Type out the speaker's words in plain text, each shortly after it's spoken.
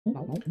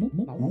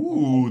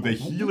Ooh, the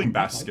healing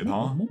basket,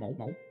 huh?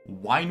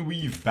 Wine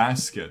weave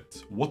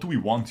basket. What do we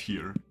want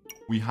here?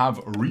 We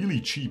have really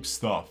cheap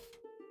stuff.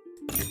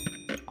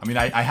 I mean,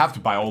 I have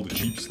to buy all the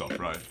cheap stuff,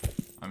 right?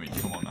 I mean,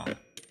 come on now.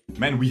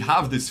 Man, we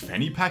have this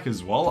fanny pack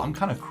as well. I'm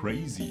kind of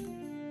crazy.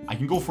 I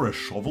can go for a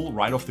shovel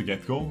right off the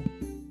get-go.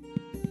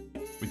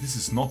 Wait, this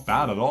is not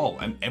bad at all.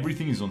 And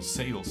everything is on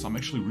sale, so I'm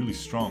actually really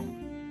strong.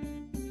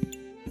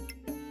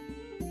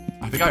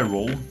 I think I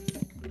roll.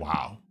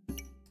 Wow.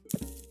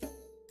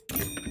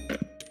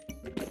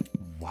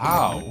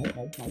 Wow.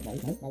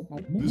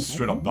 This is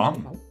straight up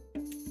dumb.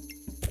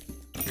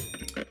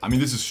 I mean,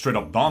 this is straight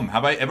up dumb.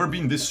 Have I ever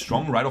been this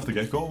strong right off the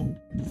get-go?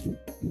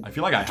 I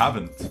feel like I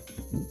haven't.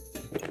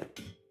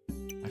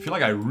 I feel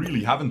like I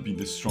really haven't been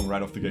this strong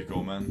right off the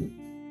get-go, man.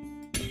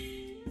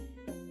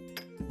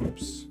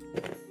 Oops.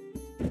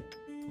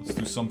 Let's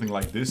do something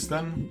like this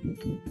then.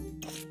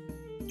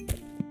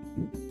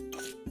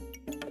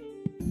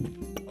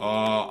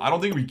 I don't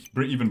think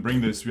we even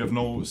bring this. We have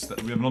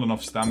not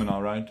enough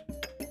stamina, right?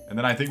 And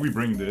then I think we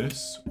bring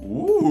this.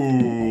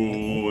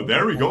 Ooh,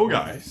 there we go,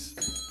 guys.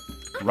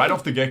 Right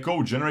off the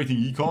get-go, generating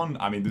econ.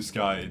 I mean, this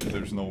guy,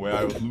 there's no way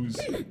I would lose.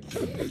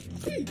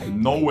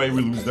 No way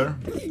we lose there.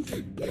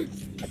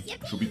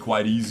 Should be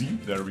quite easy.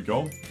 There we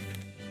go.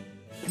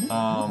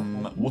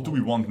 What do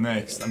we want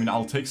next? I mean,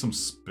 I'll take some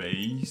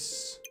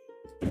space.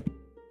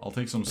 I'll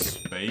take some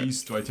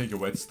space. Do I take a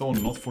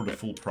whetstone? Not for the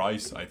full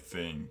price, I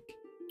think.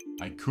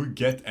 I could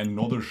get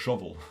another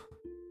shovel.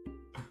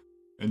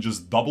 And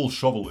just double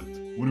shovel it.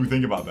 What do we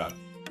think about that?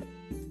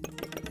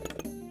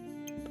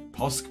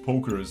 Tusk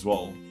poker as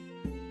well.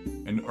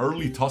 An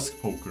early tusk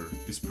poker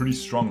is pretty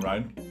strong,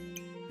 right?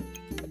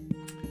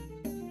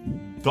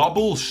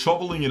 Double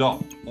shoveling it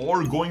up.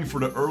 Or going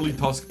for the early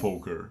tusk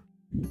poker.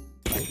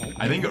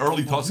 I think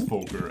early tusk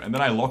poker. And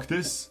then I lock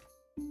this.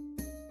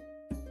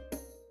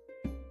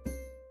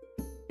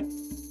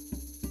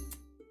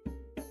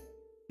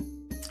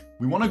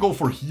 We want to go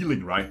for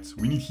healing, right?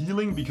 We need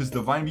healing because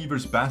the Vine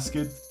Weaver's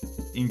basket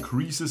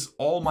increases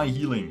all my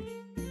healing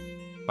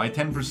by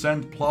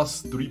 10%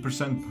 plus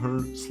 3%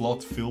 per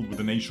slot filled with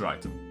a nature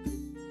item.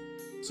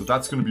 So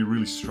that's going to be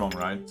really strong,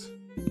 right?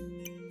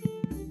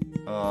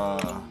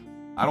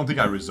 I don't think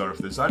I reserve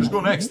this. I just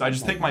go next. I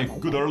just take my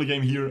good early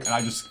game here and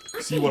I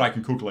just see what I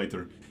can cook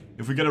later.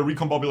 If we get a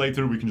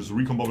recombobulator, we can just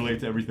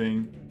recombobulate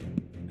everything.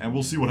 And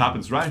we'll see what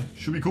happens, right?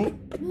 Should be cool.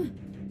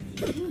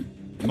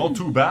 Not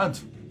too bad.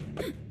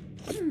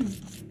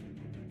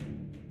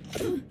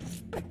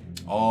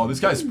 Oh, this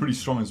guy's pretty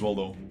strong as well,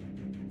 though.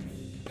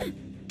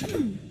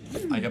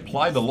 I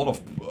applied a lot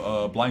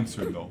of blinds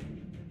to him, though.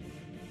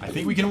 I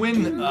think we can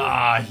win.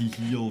 Ah, he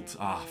healed.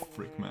 Ah,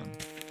 frick, man.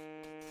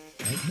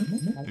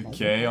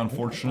 Okay,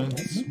 unfortunate.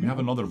 We have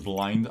another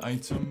blind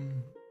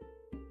item.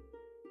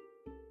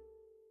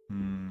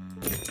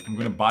 I'm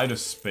gonna buy the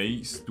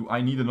space. Do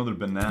I need another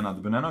banana?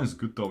 The banana is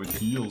good, though. It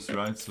heals,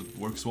 right? So it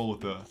works well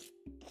with the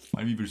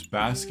Vine Weaver's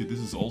basket. This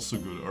is also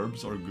good.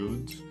 Herbs are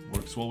good.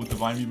 Works well with the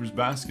Vine Weaver's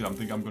basket. I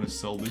think I'm gonna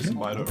sell this and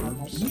buy the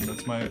herbs.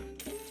 That's my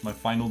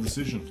final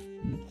decision.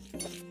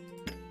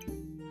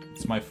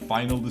 It's my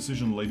final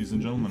decision, ladies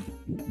and gentlemen.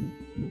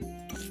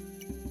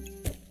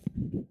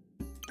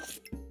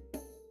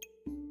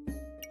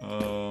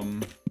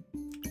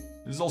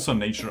 This is also a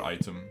nature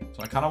item.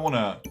 So I kind of want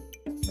to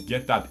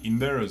get that in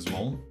there as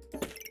well.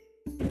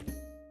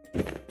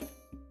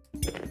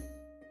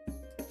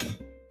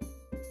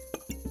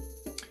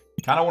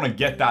 Kind of want to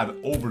get that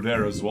over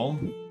there as well.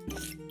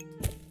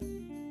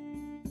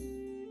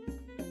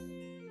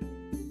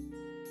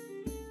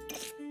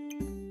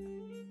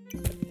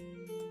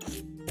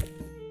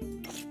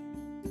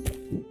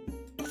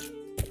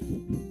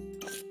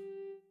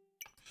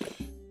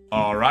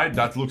 Alright,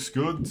 that looks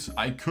good.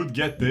 I could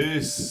get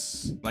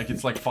this. Like,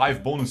 it's like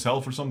 5 bonus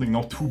health or something.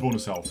 Not 2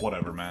 bonus health.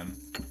 Whatever, man.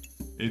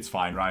 It's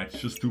fine, right?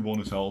 It's just 2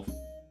 bonus health.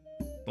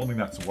 Don't think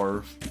that's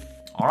worth.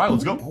 Alright,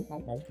 let's go.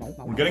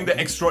 We're getting the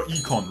extra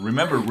econ.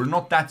 Remember, we're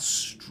not that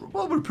strong.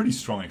 Well, we're pretty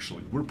strong,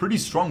 actually. We're pretty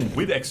strong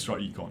with extra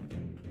econ.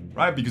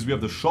 Right? Because we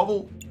have the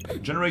shovel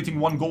generating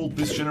 1 gold.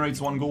 This generates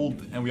 1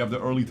 gold. And we have the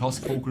early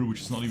tusk poker,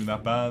 which is not even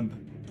that bad.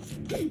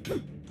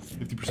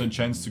 50%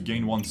 chance to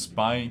gain 1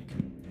 spike.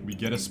 We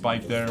get a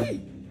spike there.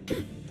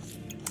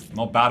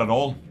 Not bad at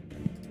all.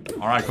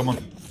 Alright, come on.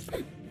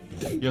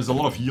 He has a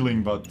lot of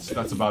healing, but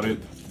that's about it.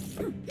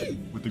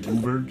 With the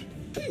Goobird.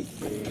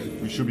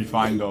 We should be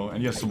fine, though. And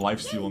he has some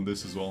lifesteal on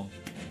this as well.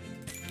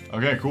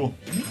 Okay, cool.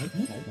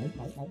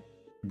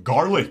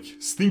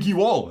 Garlic. Stinky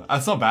wall.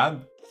 That's not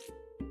bad.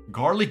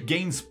 Garlic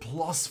gains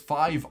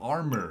 +5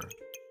 armor.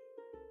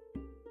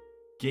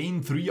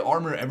 Gain 3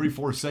 armor every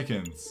 4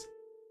 seconds.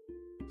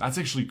 That's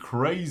actually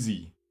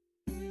crazy.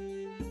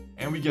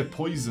 And we get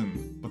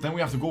poison. But then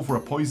we have to go for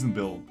a poison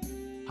build.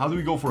 How do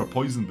we go for a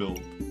poison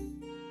build?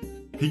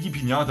 Piggy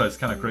Pinata is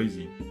kind of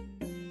crazy.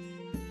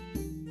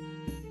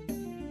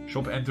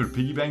 Shop enter.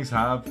 Piggy banks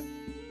have...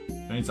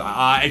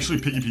 actually,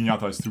 Piggy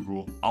Pinata is too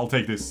cool. I'll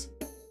take this.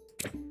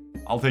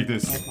 I'll take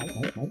this.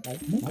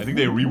 I think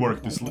they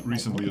reworked this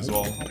recently as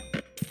well.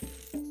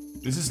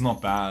 This is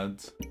not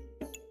bad.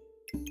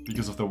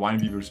 Because of the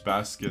Wineweaver's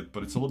basket,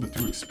 but it's a little bit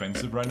too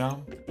expensive right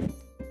now.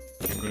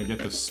 I'm gonna get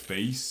the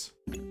space.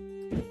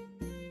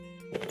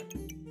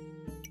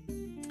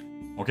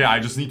 Okay, I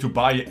just need to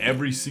buy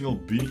every single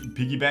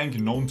piggy bank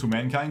known to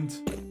mankind.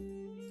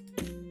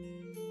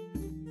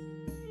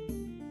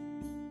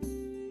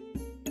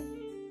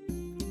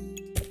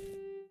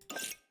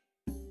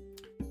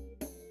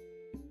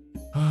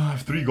 I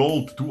have 3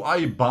 gold. Do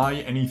I buy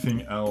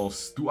anything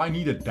else? Do I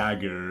need a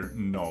dagger?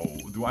 No.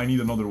 Do I need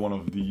another one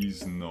of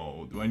these?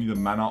 No. Do I need a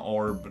mana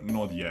orb?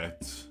 Not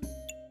yet.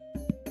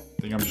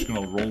 I think I'm just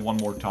gonna roll one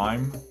more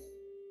time.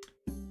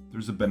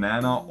 There's a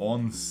banana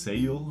on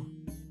sale,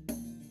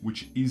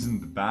 which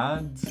isn't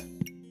bad.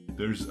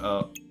 There's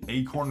a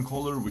acorn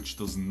color, which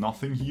does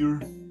nothing here.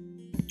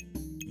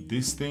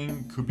 This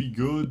thing could be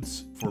good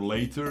for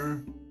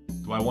later.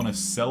 Do I want to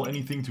sell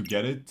anything to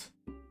get it?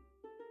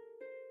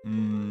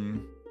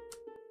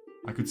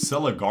 I could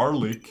sell a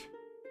garlic.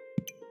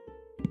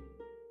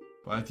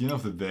 But at the end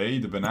of the day,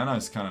 the banana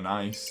is kind of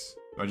nice.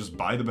 Do I just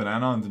buy the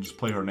banana and then just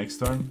play her next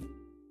turn?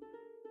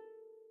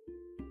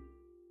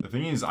 The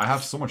thing is, I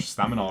have so much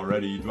stamina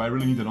already. Do I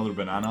really need another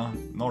banana?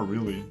 Not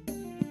really.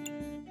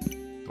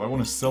 Do I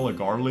want to sell a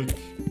garlic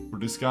for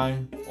this guy?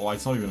 Oh,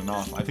 it's not even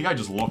enough. I think I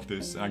just lock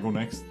this and I go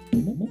next.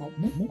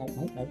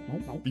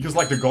 Because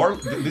like the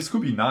garlic, this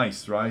could be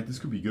nice, right? This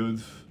could be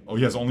good. Oh,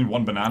 he has only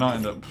 1 banana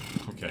and the...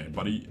 Okay,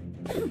 buddy.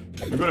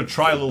 We're gonna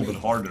try a little bit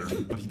harder.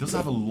 But he does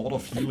have a lot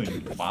of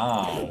healing.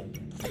 Wow.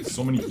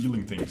 So many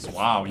healing things.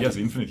 Wow, he has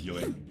infinite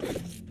healing.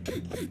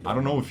 I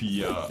don't know if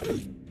he, Oh,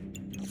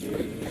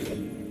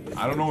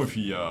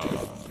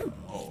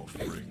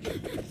 frick.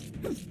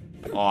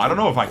 Oh, I don't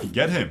know if I can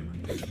get him.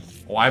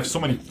 Oh, I have so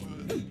many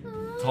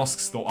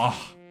tusks though.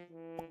 Ah.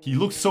 He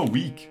looks so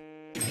weak.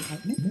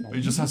 But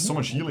he just has so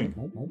much healing.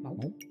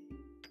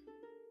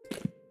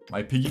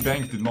 My piggy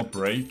bank did not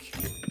break.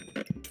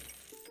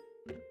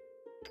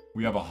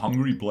 We have a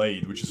hungry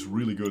blade, which is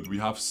really good. We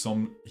have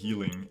some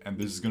healing, and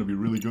this is gonna be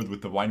really good with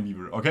the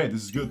Wineweaver. Okay,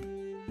 this is good.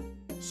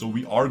 So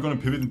we are gonna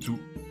pivot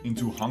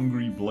into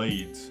hungry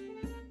blade.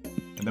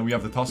 And then we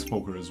have the tusk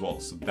poker as well.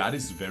 So that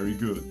is very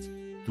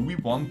good. Do we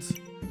want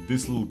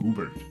this little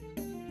goobert?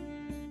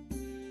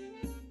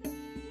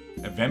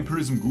 A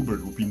Vampirism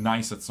Goobert would be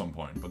nice at some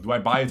point, but do I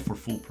buy it for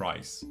full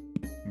price?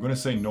 I'm gonna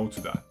say no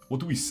to that. What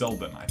do we sell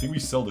then? I think we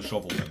sell the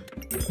shovel then.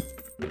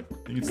 I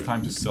think it's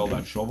time to sell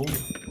that shovel.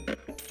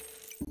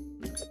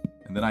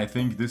 And then I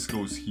think this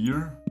goes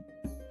here.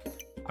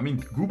 I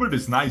mean, Goobert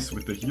is nice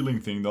with the healing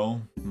thing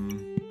though.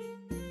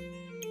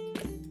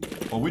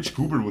 Well, which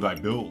Goobert would I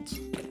build?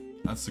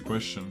 That's the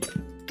question.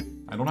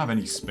 I don't have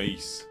any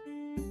space.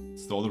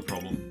 It's the other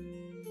problem.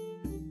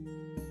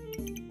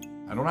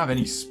 I don't have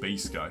any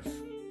space, guys.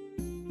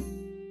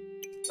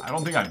 I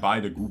don't think I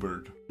buy the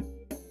Goobert.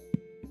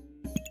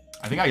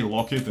 I think I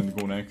lock it and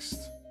go next.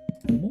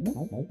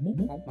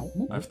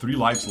 I have 3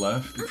 lives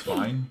left, it's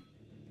fine.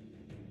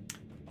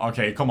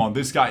 Okay, come on,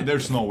 this guy,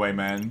 there's no way,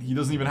 man. He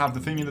doesn't even have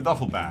the thing in the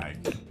duffel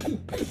bag.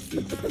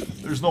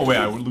 There's no way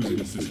I would lose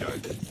against this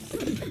guy.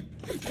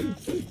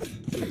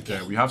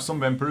 Okay, we have some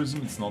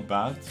vampirism, it's not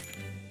bad.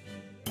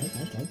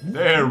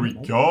 There we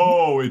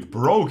go, it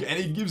broke and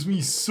it gives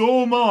me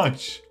so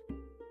much.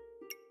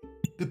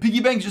 The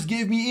piggy bank just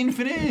gave me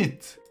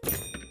infinite.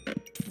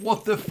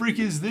 What the frick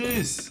is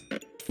this?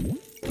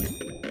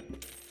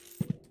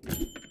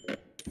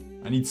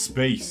 I need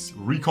space.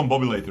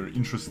 Recombobulator,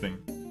 interesting.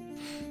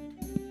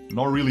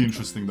 Not really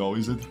interesting though,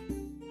 is it?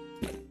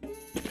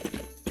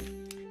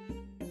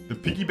 The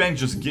piggy bank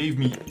just gave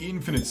me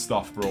infinite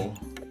stuff, bro.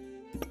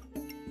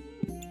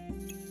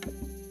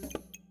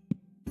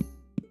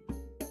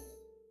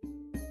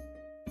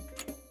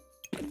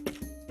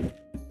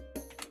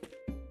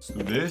 Let's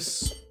do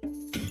this.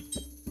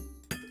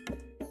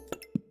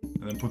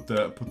 And then put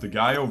the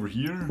guy over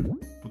here.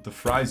 Put the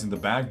fries in the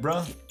bag,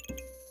 bruh.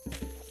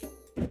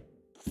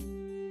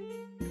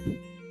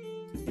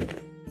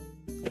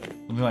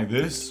 Something like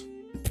this.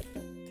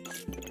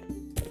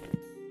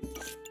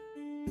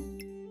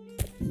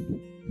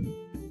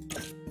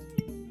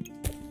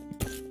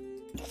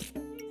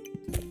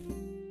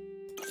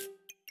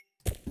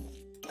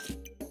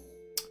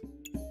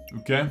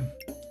 Okay,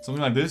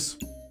 something like this.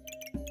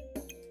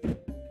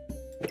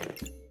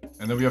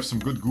 And then we have some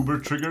good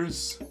Goobert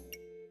triggers.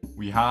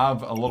 We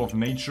have a lot of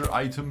nature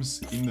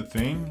items in the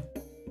thing.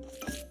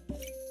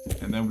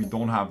 And then we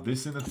don't have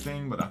this in the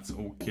thing, but that's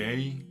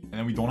okay. And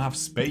then we don't have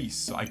space,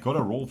 so I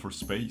gotta roll for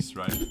space,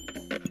 right?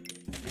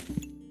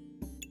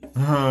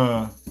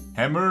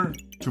 Hammer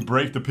to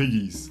break the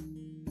piggies.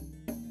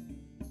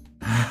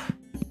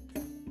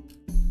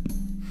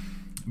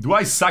 Do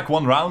I sack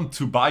 1 round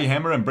to buy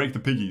hammer and break the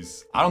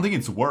piggies? I don't think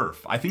it's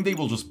worth. I think they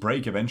will just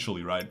break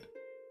eventually, right?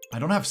 I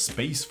don't have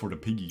space for the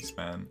piggies,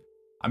 man.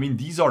 I mean,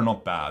 these are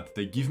not bad.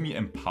 They give me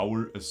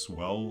empower as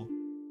well.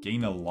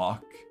 Gain a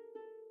luck.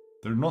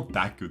 They're not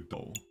that good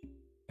though.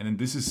 And then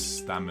this is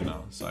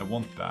stamina, so I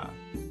want that.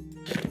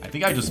 I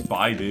think I just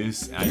buy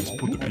this and I just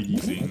put the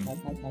piggies in.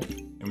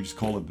 And we just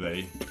call it a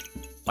day.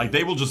 Like,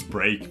 they will just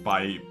break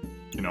by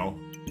you know,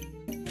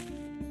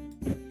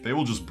 they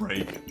will just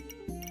break.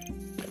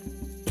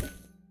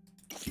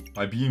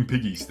 By being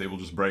piggies, they will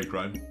just break,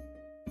 right?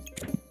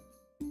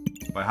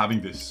 By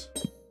having this.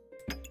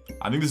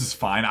 I think this is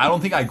fine. I don't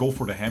think I go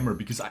for the hammer,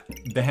 because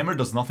the hammer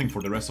does nothing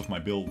for the rest of my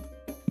build.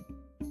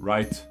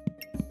 Right?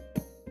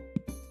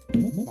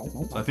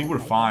 So I think we're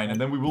fine, and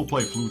then we will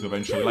play flute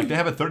eventually. Like, they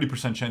have a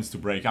 30% chance to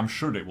break. I'm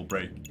sure they will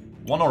break.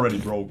 One already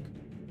broke.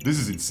 This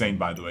is insane,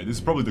 by the way. This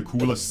is probably the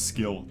coolest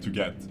skill to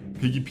get.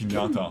 Piggy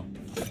Piñata.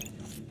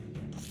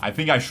 I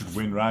think I should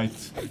win,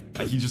 right?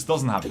 Like, he just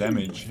doesn't have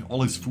damage.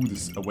 All his food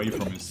is away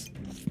from his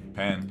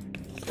pan.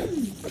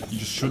 He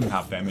just shouldn't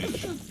have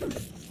damage.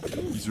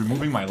 He's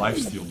removing my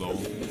lifesteal, though.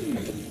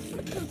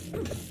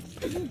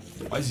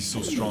 Why is he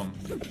so strong?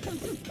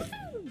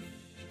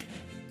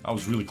 That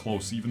was really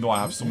close, even though I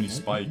have so many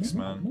spikes,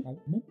 man.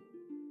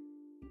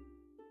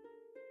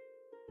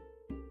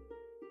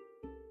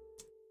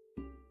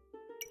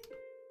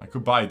 I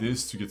could buy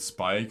this to get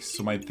spikes,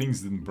 so my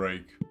things didn't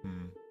break.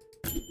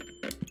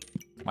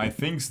 My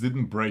things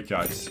didn't break,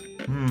 guys.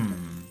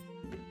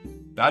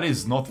 That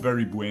is not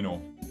very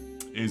bueno,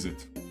 is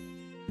it?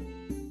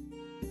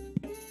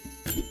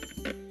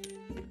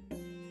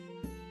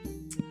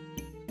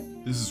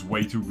 This is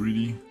way too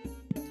greedy.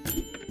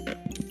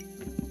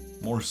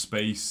 More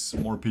space,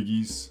 more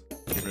piggies.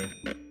 Okay.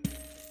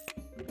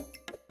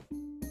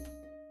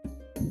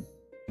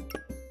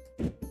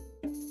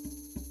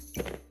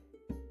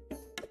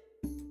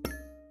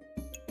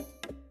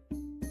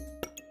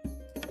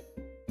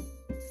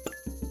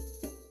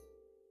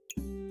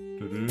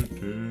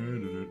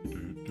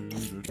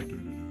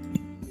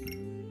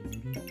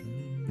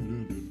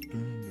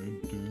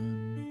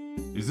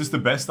 Is this the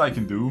best I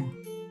can do?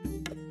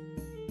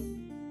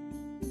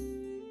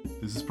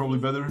 This is probably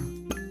better.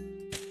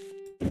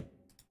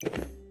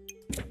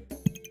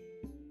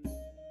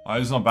 Oh,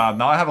 it's not bad.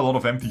 Now I have a lot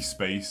of empty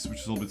space, which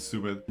is a little bit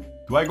stupid.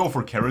 Do I go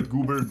for carrot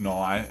goober? No,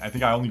 I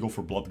think I only go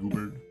for blood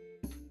goober.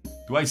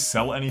 Do I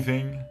sell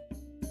anything?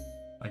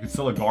 I could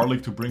sell a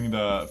garlic to bring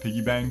the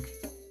piggy bank.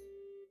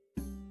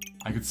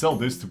 I could sell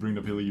this to bring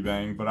the piggy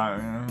bank, but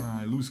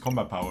I lose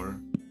combat power.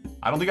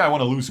 I don't think I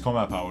want to lose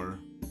combat power.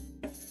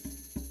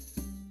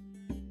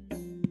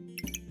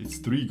 It's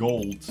 3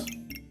 gold.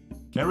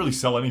 Can't really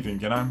sell anything,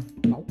 can I?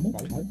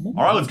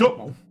 Alright, let's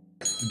go!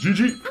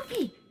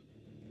 GG!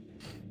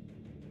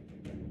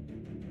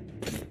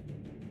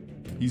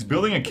 He's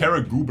building a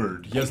carrot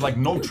goober. He has like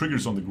no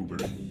triggers on the goober.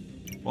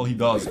 Well, he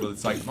does, but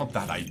it's like not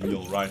that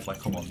ideal, right? Like,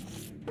 come on.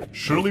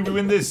 Surely we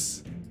win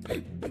this.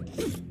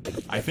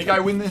 I think I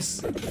win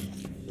this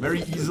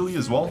very easily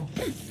as well.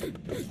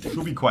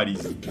 Should be quite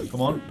easy.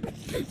 Come on.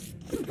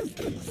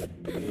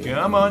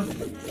 Come on.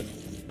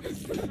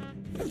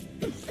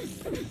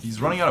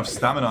 He's running out of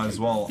stamina as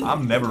well.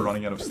 I'm never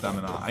running out of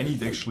stamina. I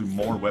need actually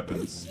more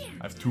weapons.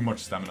 I have too much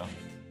stamina.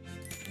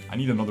 I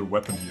need another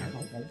weapon here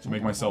to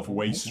make myself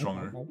way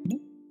stronger.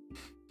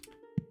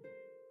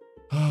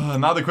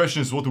 Now the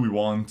question is, what do we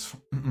want?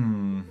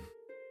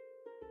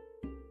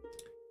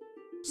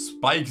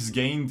 Spikes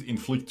gained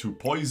inflict 2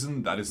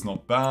 poison. That is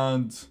not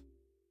bad.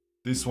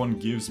 This one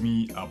gives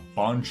me a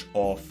bunch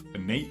of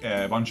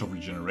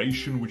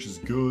regeneration, which is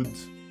good.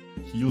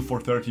 Heal for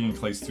 13 and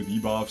place 2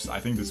 debuffs. I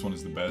think this one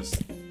is the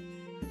best.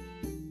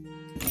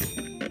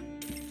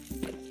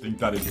 I think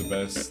that is the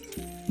best.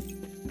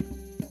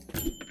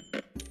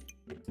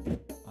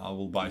 I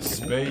will buy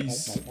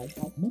space.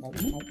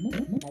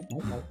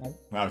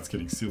 Now it's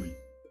getting silly.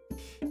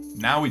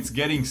 Now it's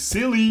getting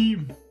silly!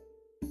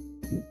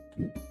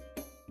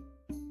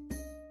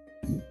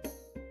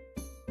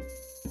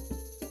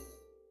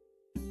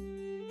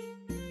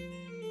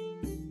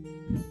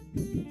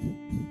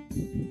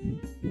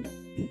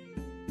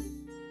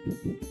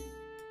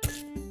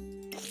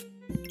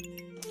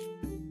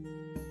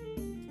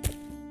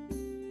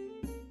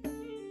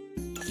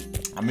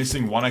 I'm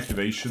missing 1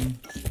 activation.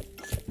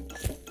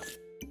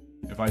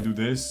 If I do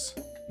this...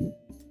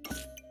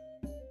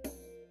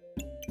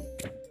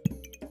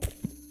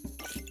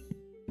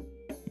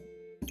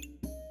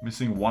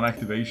 Missing 1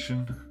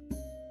 activation.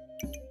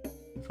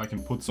 If I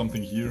can put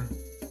something here.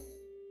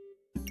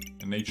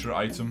 A nature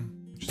item,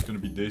 which is gonna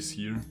be this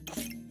here.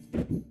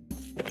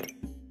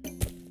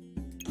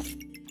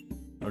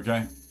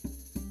 Okay.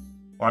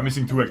 Oh, I'm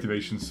missing 2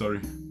 activations,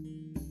 sorry.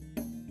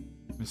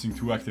 Missing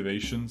 2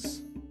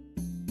 activations.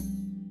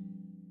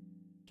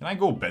 Can I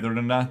go better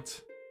than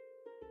that?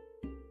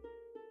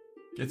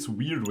 Gets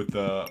weird with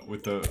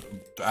the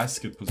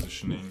basket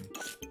positioning.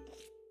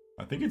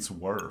 I think it's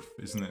worth,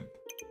 isn't it?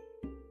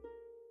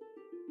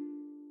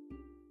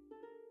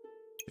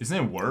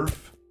 Isn't it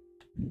worth?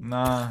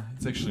 Nah,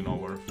 it's actually not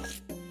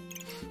worth.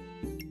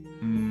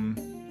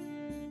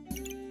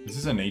 Is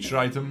this a nature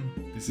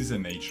item? This is a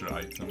nature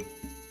item.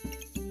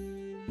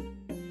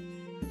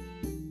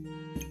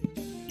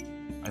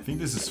 I think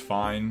this is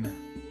fine.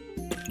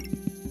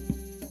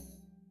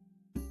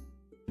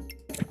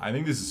 I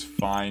think this is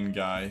fine,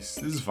 guys.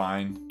 This is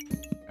fine.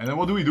 And then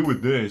what do we do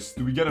with this?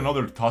 Do we get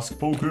another tusk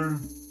poker?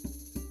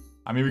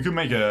 I mean, we could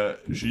make a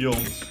shield.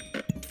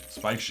 It's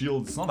Spike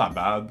shield, it's not that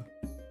bad.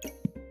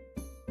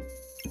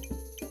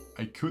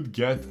 I could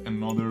get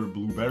another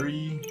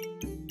blueberry,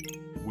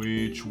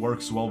 which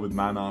works well with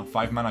mana.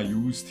 5 mana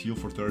used, heal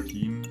for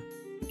 13.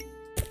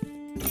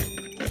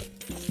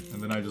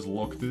 And then I just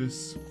lock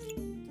this.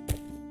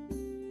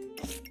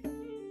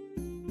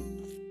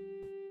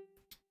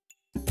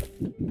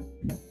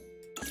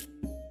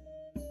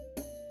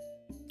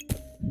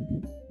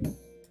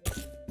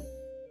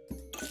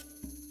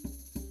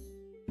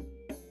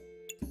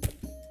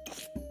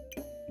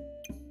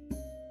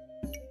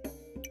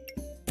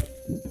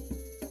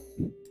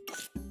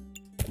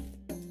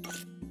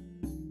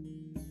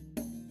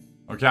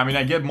 Okay, I mean,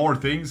 I get more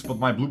things, but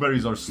my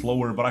blueberries are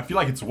slower, but I feel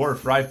like it's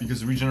worth, right?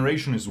 Because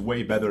regeneration is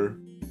way better.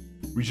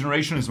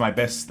 Regeneration is my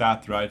best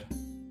stat, right?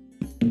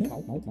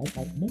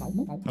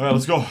 Alright,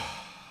 let's go.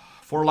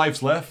 4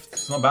 lives left.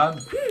 It's not bad.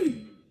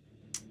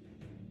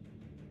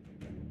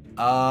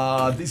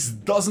 This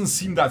doesn't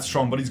seem that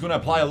strong, but he's gonna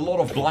apply a lot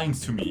of blinds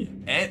to me.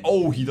 And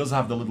oh, he does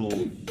have the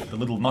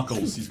little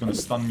knuckles. He's gonna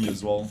stun me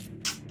as well.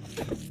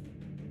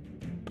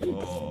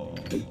 Oh,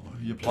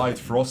 he applied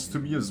frost to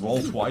me as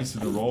well twice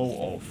in a row.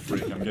 Oh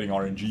frick, I'm getting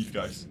RNG'd,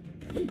 guys.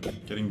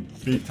 Getting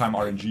big time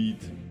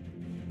RNG'd.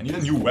 I need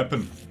a new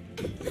weapon.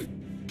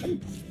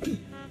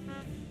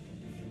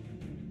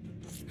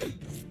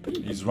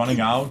 He's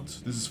running out.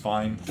 This is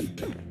fine.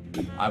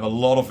 I have a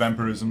lot of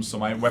vampirism, so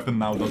my weapon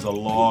now does a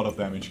lot of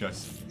damage,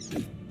 guys.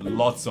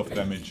 Lots of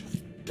damage.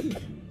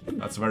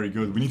 That's very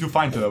good. We need to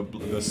find the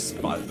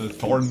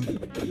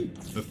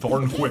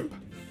thorn whip.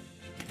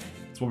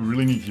 That's what we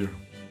really need here.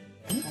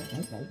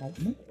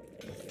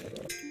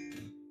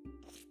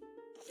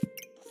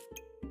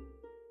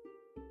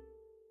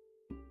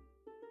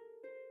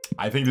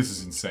 I think this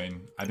is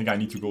insane. I think I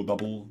need to go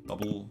double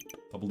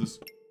this.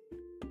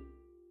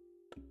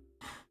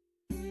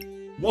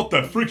 What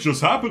the frick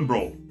just happened,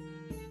 bro?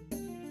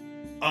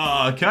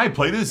 Can I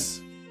play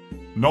this?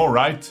 No,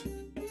 right?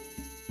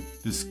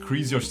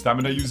 Decrease your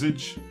stamina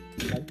usage.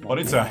 But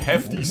it's a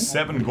hefty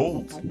 7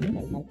 gold.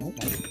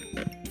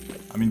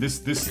 I mean,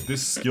 this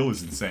skill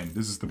is insane.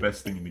 This is the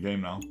best thing in the game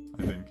now,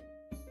 I think.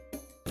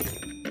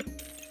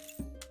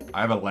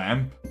 I have a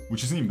lamp,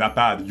 which isn't even that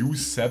bad.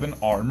 Use 7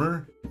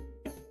 armor,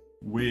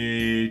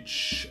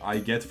 which I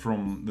get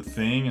from the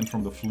thing and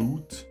from the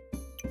flute.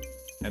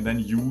 And then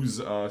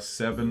use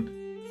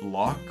 7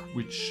 luck,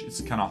 which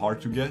is kind of hard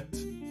to get.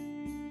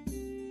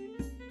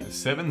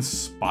 7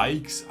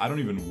 spikes, I don't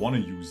even want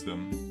to use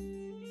them.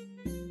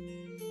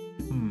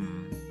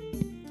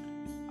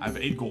 I have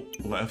 8 gold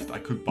left. I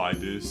could buy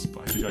this,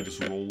 but I think I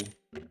just roll.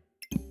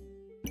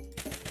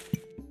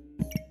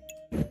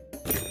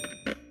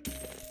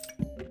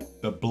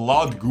 The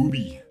blood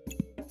gooby.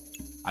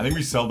 I think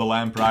we sell the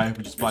lamp, right?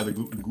 We just buy the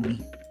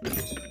gooby.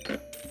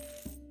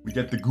 We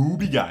get the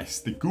gooby, guys.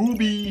 The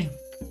gooby.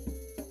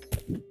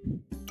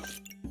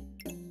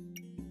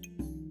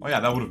 Oh yeah,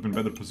 that would have been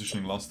better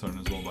positioning last turn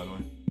as well, by the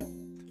way.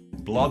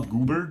 Blood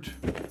goobered.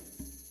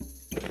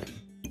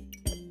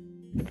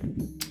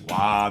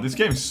 Wow, this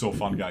game is so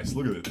fun, guys.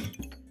 Look at it.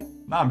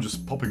 Now I'm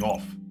just popping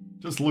off.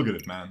 Just look at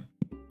it, man.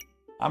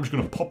 I'm just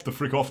gonna pop the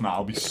frick off now.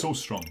 I'll be so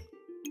strong.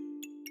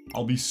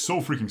 I'll be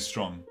so freaking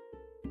strong.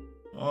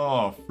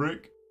 Oh,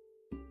 frick.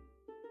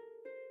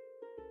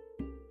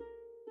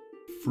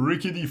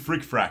 Frickity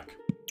frick frack.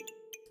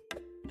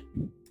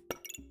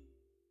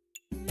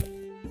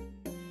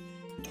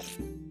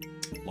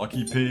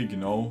 Lucky pig,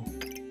 no.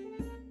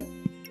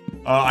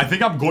 I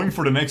think I'm going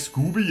for the next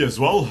gooby as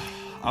well.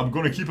 I'm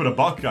gonna keep it a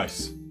buck,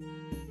 guys.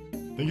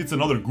 I think it's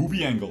another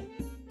gooby angle.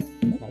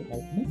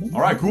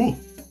 Alright, cool.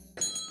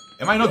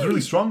 Am I not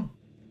really strong?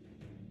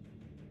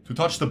 To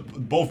touch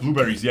both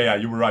blueberries. Yeah,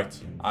 you were right.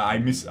 I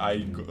saw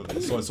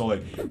it so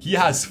late. He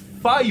has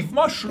 5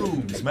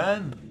 mushrooms,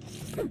 man.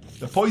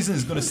 The poison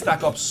is gonna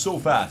stack up so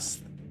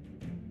fast.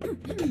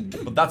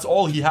 But that's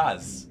all he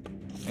has.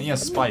 And he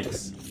has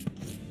spikes.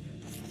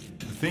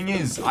 The thing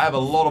is, I have a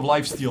lot of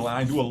lifesteal and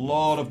I do a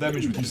lot of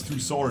damage with these 2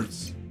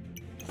 swords.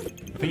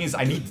 The thing is,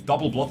 I need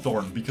double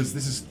Bloodthorn because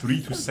this is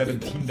 3 to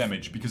 17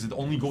 damage because it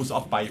only goes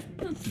up by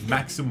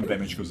maximum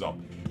damage goes up.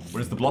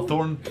 Whereas the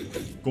Bloodthorn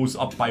goes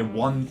up by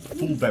 1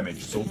 full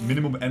damage, so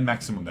minimum and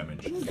maximum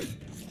damage.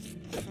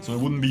 So it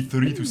wouldn't be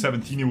 3 to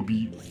 17, it would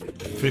be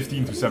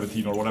 15 to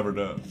 17 or whatever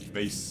the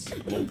base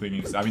low thing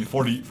is. I mean,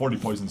 40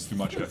 poison's too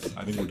much, guys.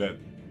 I think we're dead.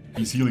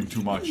 He's healing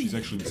too much. He's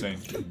actually insane.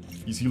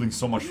 He's healing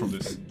so much from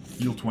this.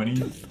 Heal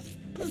 20.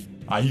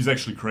 He's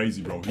actually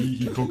crazy, bro.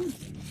 He cooked.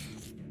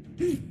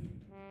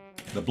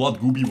 The blood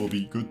gooby will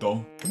be good,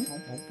 though.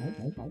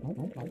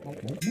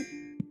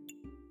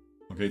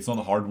 Okay, it's not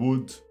a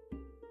hardwood.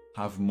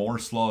 Have more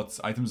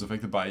slots. Items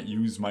affected by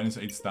use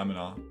 -8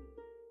 stamina.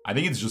 I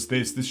think it's just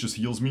this. This just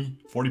heals me.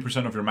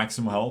 40% of your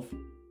maximum health.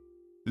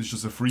 This is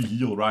just a free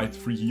heal, right?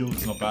 Free heal,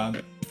 it's not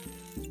bad.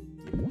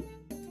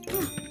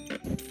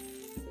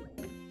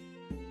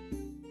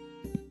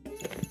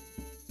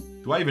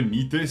 Do I even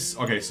need this?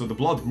 Okay, so the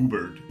Blood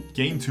Gooberd.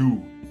 Gain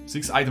 2.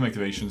 6 item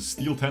activations.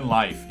 Steal 10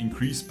 life.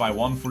 Increased by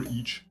 1 for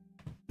each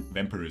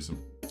vampirism.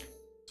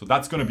 So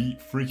that's gonna be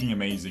freaking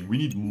amazing. We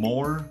need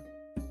more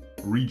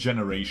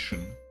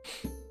regeneration.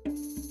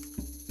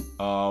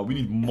 We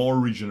need more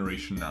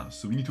regeneration now.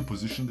 So we need to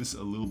position this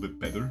a little bit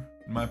better,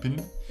 in my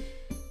opinion.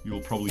 We will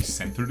probably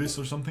center this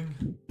or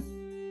something.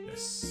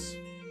 Yes.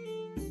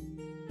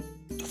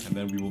 And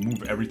then we will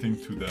move everything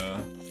to the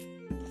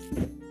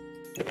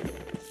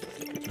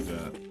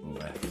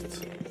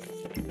left.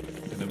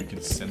 And then we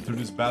can center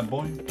this bad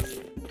boy.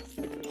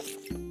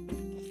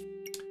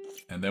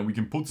 And then we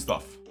can put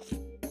stuff.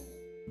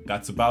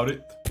 That's about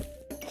it.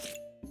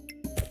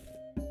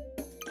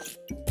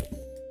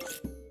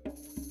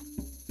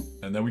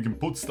 And then we can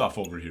put stuff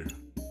over here.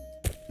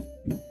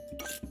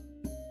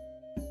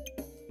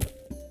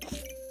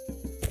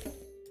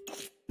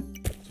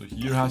 So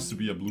here has to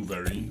be a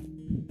blueberry.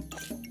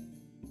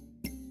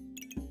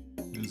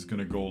 This is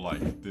gonna go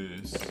like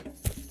this.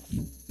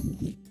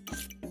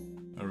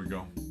 There we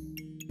go.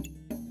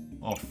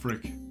 Oh,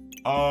 frick.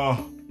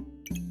 How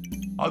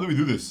do we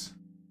do this?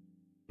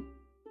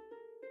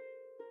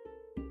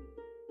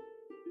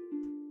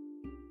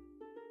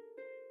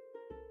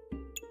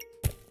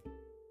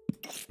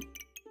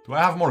 Do I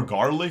have more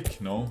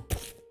garlic? No.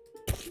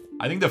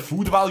 I think the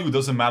food value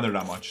doesn't matter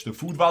that much. The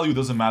food value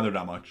doesn't matter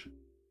that much.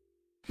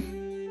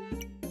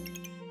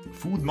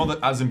 Food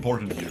not as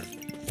important here.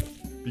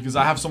 Because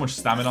I have so much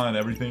stamina and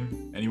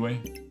everything,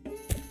 anyway.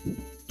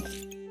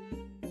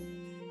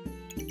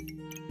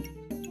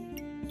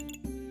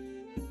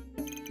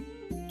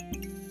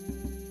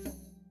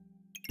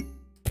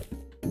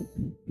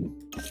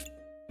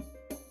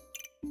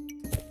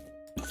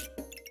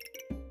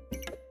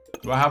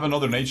 Do I have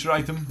another nature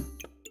item?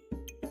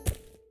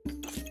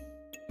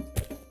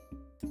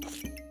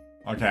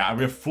 Okay,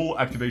 we have full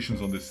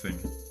activations on this thing.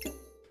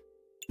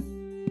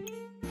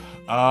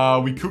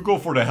 We could go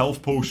for the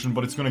health potion,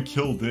 but it's gonna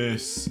kill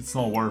this. It's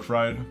not worth,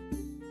 right?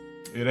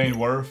 It ain't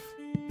worth.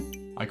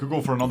 I could go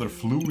for another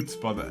flute,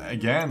 but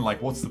again,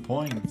 like, what's the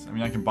point? I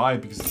mean, I can buy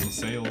it because it's on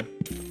sale.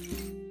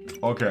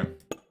 Okay.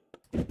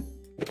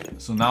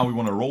 So now we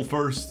want to roll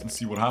first and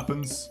see what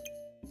happens.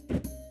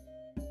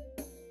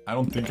 I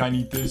don't think I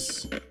need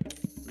this.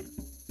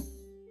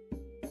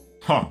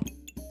 Huh.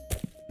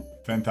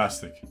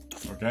 Fantastic.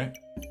 Okay.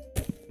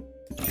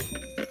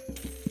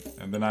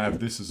 And then I have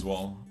this as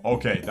well.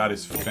 Okay, that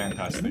is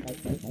fantastic.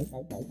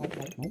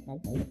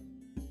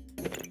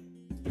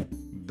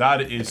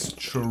 That is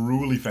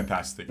truly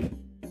fantastic.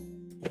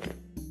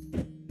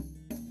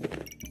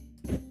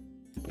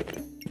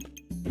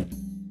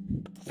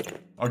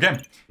 Okay.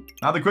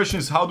 Now the question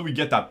is, how do we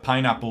get that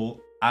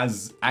pineapple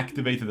as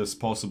activated as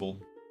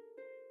possible?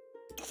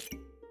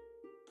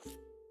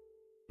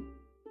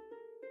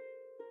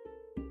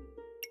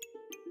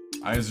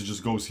 I guess it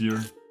just goes here.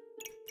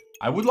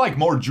 I would like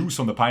more juice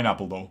on the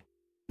pineapple though.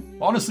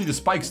 Honestly, the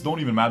spikes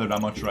don't even matter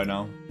that much right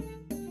now.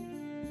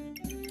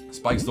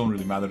 Spikes don't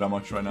really matter that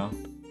much right now.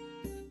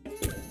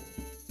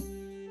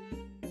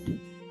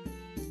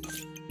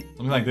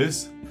 Something like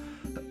this.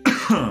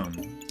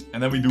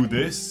 And then we do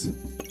this.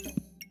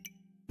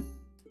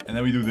 And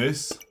then we do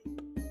this.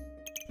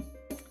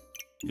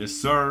 Yes,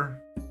 sir.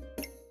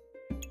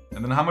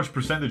 And then how much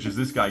percentage is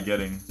this guy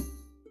getting?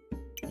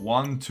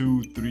 1,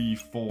 2, 3,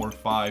 4,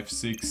 5,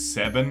 6,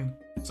 7.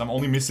 So I'm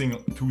only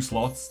missing 2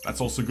 slots.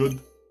 That's also good.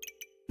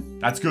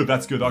 That's good,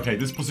 that's good. Okay,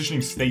 this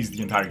positioning stays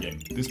the entire game.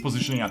 This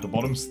positioning at the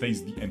bottom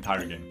stays the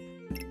entire game.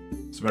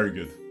 It's very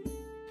good.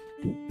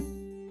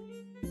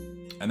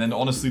 And then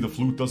honestly, the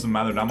flute doesn't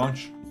matter that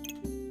much.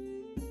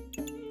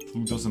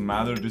 Flute doesn't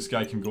matter. This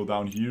guy can go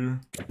down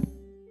here.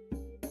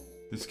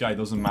 This guy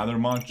doesn't matter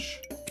much.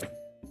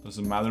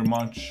 Doesn't matter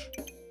much.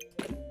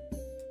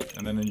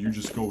 And then you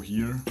just go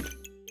here.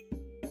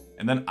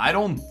 And then I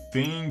don't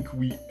think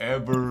we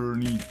ever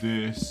need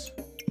this.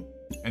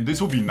 And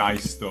this would be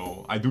nice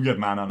though. I do get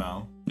mana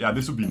now. Yeah,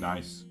 this would be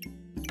nice.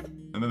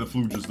 And then the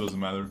flute just doesn't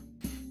matter.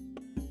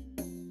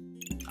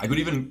 I could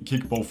even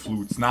kick both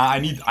flutes. Nah, I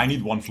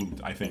need one flute,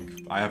 I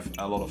think. I have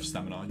a lot of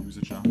stamina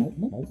usage now.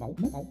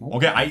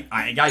 Okay,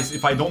 guys,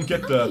 if I don't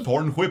get the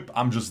Thorn Whip,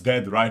 I'm just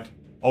dead, right?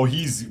 Oh,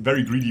 he's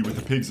very greedy with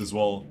the pigs as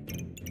well.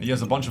 He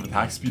has a bunch of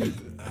attack speed.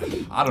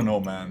 I don't know,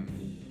 man.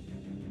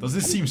 Does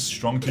this seem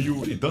strong to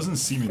you? It doesn't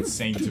seem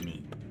insane to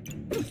me.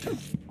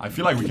 I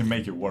feel like we can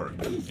make it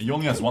work. He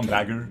only has 1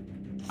 dagger.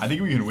 I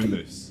think we can win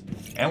this.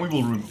 And we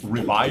will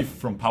revive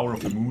from Power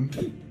of the Moon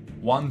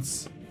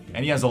once.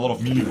 And he has a lot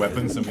of melee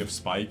weapons and we have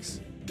spikes.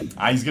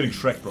 Ah, he's getting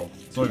Shrek, bro.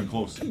 It's not even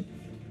close.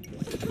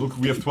 Look,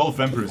 we have 12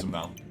 Vampirism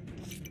now.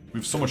 We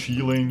have so much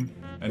healing.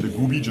 And the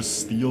Gooby just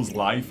steals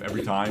life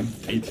every time.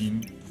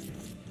 18.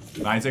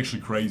 Nah, it's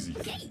actually crazy.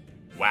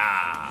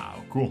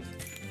 Wow, cool.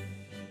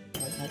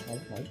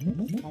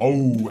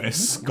 Oh, a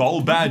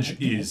skull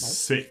badge is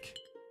sick.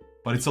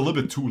 But it's a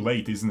little bit too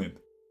late, isn't it?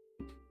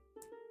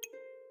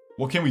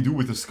 What can we do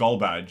with the skull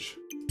badge?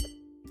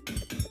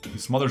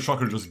 This mother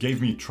trucker just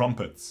gave me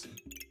trumpets.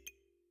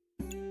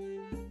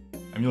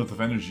 Amulet of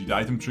Energy. The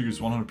item triggers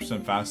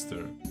 100%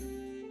 faster.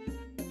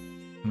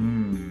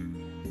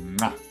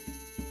 Nah.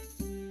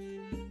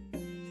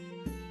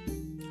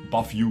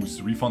 Buff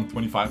use. Refund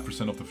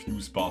 25% of the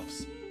fuse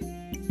buffs.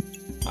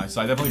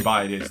 So I definitely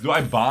buy this. Do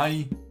I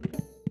buy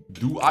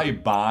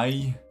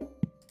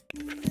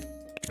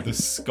the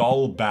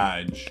skull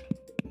badge?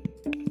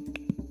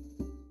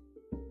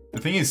 The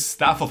thing is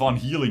Staff of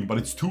Unhealing, but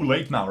it's too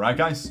late now, right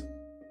guys?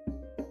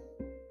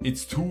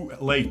 It's too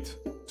late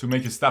to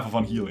make a Staff of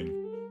Unhealing.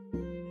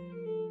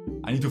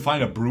 I need to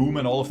find a broom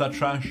and all of that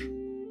trash.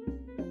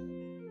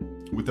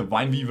 With the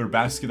Vineweaver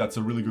basket, that's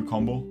a really good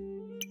combo.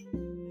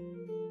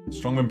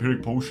 Strong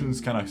Vampiric Potion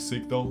is kind of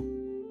sick though.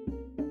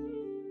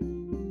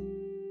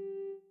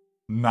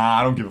 Nah,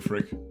 I don't give a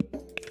frick.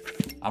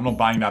 I'm not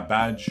buying that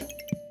badge.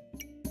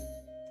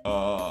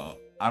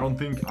 I don't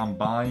think I'm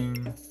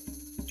buying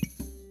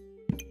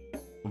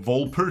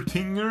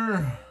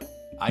Volpertinger.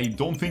 I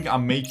don't think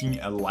I'm making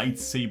a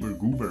lightsaber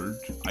Goobert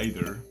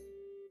either.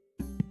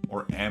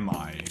 Or am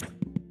I?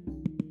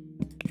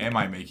 Am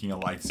I making a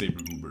lightsaber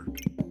Goobert?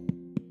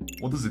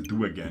 What does it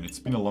do again? It's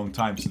been a long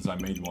time since I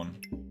made one.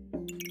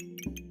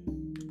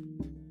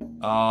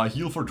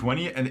 Heal for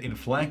 20 and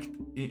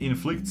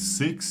inflict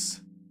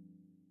 6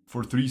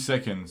 for 3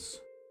 seconds.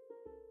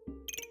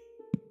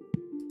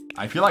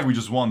 I feel like we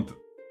just want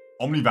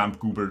Omnivamp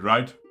Goobert,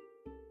 right?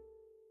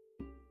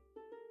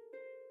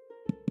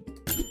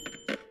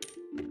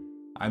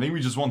 I think we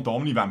just want the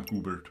Omnivamp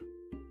Goobert.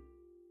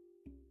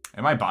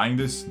 Am I buying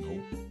this?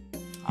 No.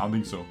 I don't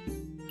think so.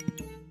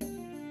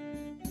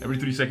 Every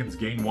 3 seconds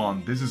gain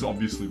 1. This is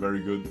obviously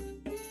very good.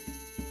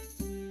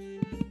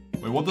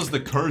 Wait, what does the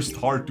Cursed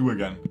Heart do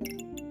again?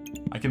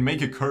 I can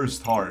make a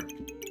Cursed Heart.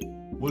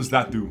 What does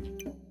that do?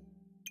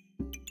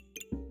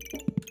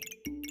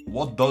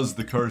 What does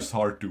the Cursed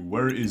Heart do?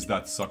 Where is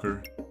that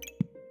sucker?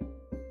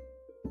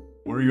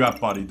 Where are you at,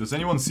 buddy? Does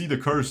anyone see the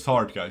Cursed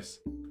Heart, guys?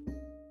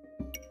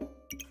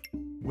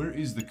 Where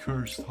is the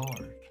Cursed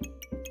Heart?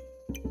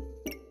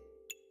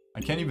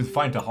 I can't even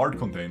find the heart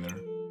container.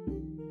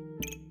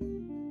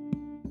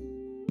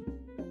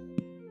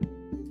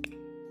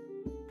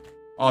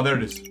 Oh, there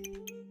it is.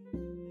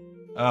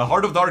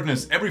 Heart of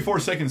Darkness. Every 4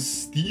 seconds,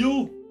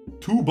 steal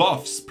 2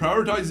 buffs,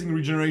 prioritizing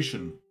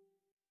regeneration.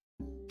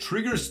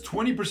 Triggers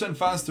 20%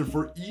 faster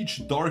for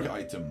each dark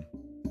item.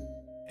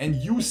 And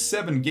use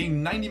 7,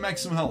 gain 90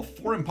 maximum health,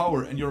 4 in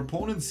power, and your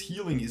opponent's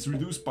healing is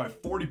reduced by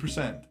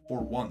 40% for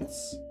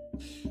once.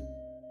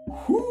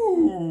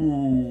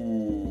 Whoo!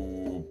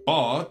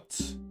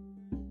 But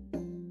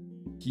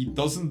he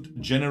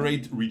doesn't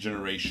generate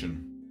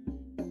regeneration.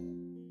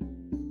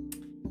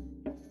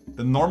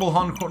 The normal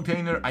hunt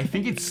container, I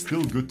think it's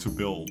still good to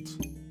build.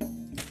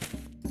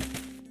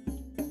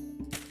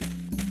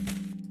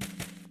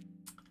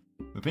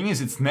 The thing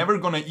is, it's never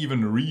gonna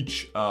even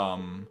reach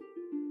the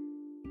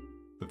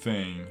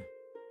thing.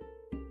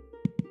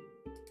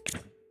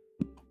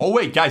 Oh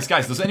wait, guys,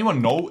 does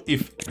anyone know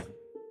if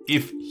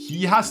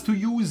he has to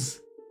use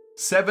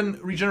 7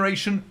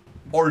 regeneration,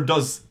 or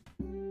does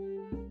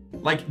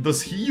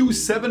he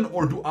use 7,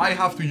 or do I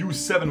have to use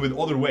 7 with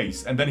other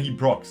ways and then he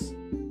procs?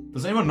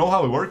 Does anyone know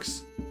how it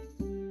works?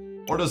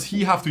 Or does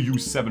he have to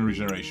use 7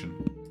 regeneration?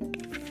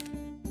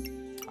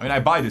 I mean, I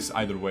buy this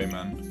either way,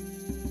 man.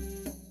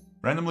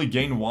 Randomly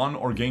gain 1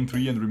 or gain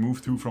 3 and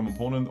remove 2 from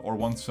opponent, or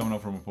 1 summon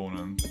up from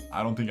opponent.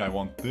 I don't think I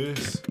want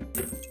this.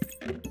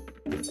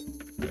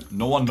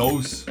 No one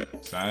knows.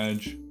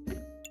 Sag.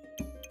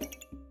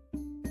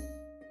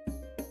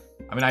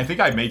 I mean, I think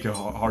I make a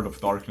Heart of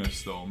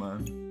Darkness though,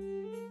 man.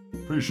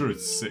 Pretty sure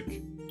it's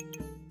sick.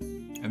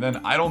 And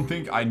then I don't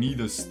think I need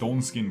a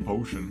Stone Skin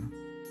Potion.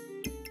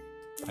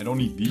 I don't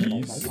need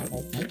these.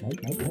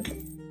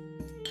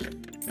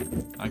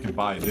 I can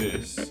buy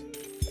this.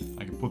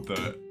 I can put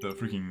the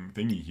freaking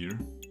thingy here.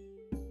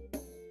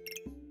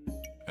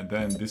 And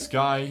then this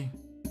guy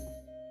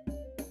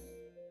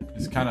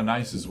is kind of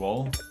nice as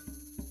well.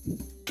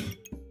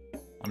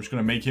 I'm just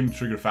gonna make him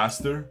trigger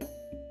faster,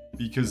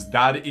 because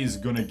that is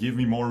gonna give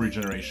me more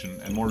regeneration,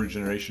 and more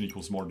regeneration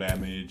equals more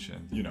damage,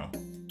 and you know,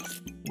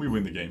 we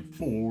win the game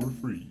for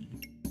free.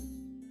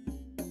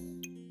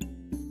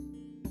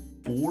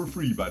 For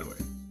free, by the way.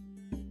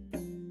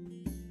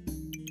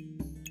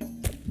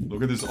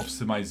 Look at this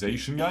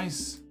optimization,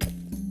 guys.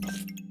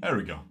 There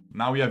we go.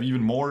 Now we have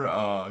even more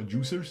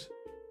juicers.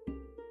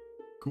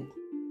 Cool.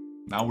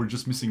 Now we're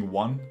just missing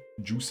 1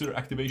 juicer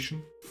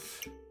activation.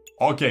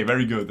 Okay,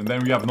 very good. And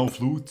then we have no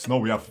flutes. No,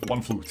 we have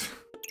 1 flute.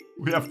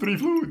 We have 3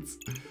 flutes.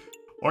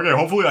 Okay,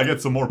 hopefully I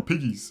get some more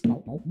piggies.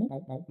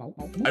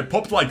 I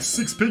popped like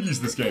 6 piggies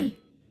this game.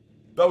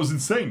 That was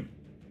insane.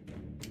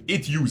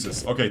 It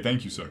uses. Okay,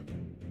 thank you, sir.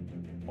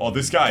 Oh,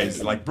 this guy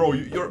is like, bro,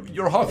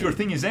 your half your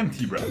thing is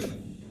empty, bro.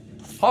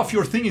 Half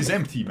your thing is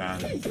empty, man.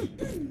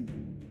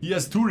 He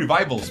has 2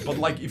 revivals, but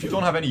like, if you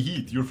don't have any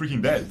heat, you're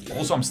freaking dead.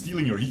 Also, I'm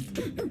stealing your heat.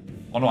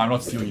 Oh no, I'm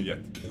not stealing it yet.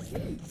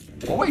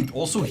 Oh wait,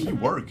 also he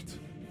worked.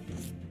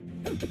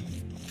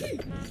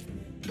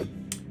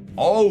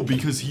 Oh,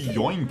 because he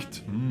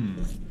yoinked.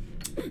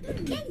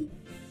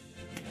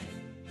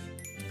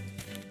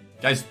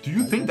 Guys, do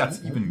you think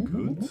that's even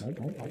good?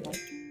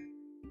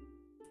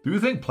 Do you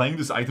think playing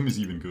this item is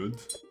even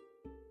good?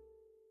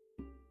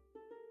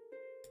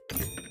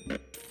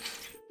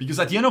 Because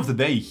at the end of the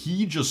day,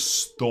 he just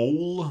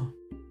stole...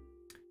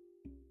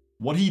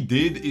 What he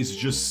did is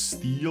just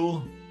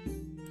steal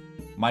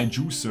my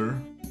juicer.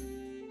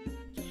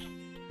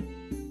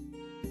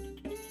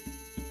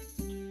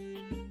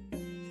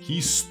 He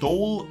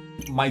stole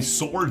my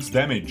sword's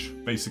damage,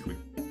 basically.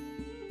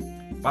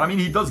 But I mean,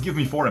 he does give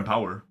me 4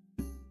 empower.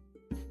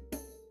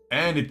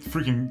 And it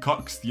freaking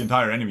cucks the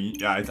entire enemy.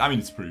 Yeah, I mean,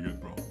 it's pretty good,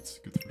 bro. It's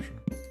good for sure.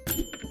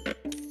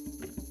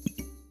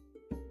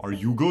 Are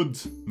you good?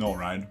 No,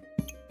 right?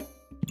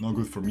 Not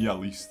good for me, at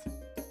least.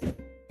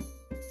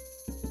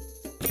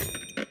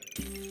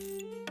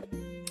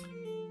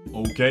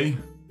 Okay.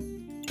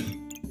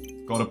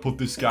 Gotta put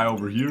this guy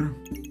over here.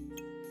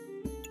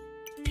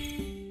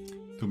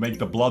 To make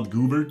the blood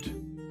goobert.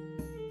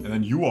 And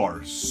then you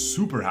are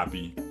super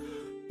happy.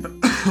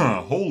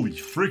 Holy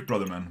frick,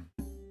 brother, man.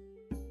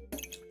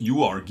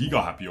 You are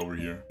giga happy over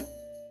here.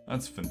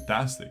 That's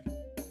fantastic.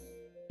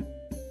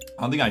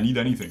 I don't think I need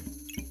anything.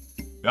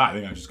 Yeah, I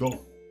think I just go.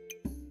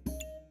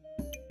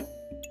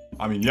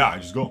 I mean, yeah, I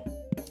just go.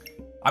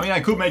 I mean, I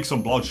could make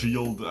some blood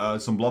shield,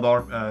 some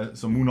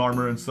moon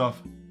armor and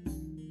stuff.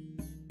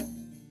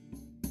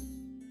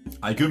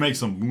 I could make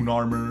some moon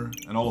armor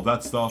and all of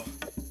that stuff.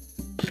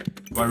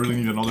 Do I really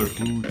need another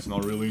flute?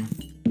 Not really.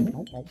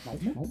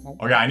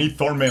 Okay, I need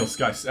thorn mails,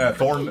 guys.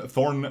 Thorn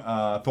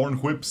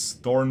whips,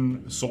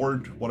 thorn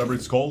sword, whatever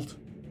it's called.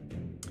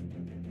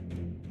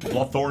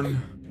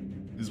 Bloodthorn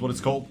is what it's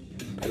called.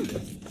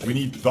 We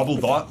need double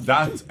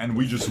that, and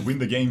we just win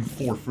the game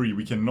for free.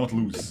 We cannot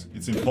lose.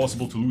 It's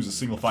impossible to lose a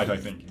single fight, I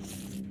think.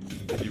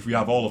 If we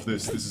have all of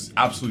this, this is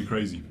absolutely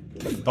crazy.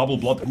 Double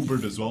blood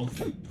goobert as well.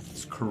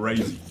 It's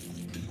crazy.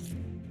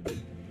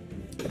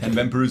 And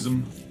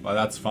vampirism, but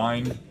that's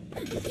fine.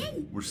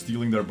 We're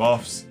stealing their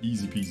buffs,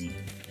 easy peasy.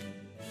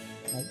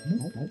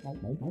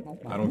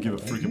 I don't give a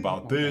frick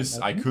about this.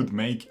 I could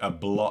make a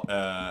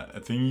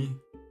thingy.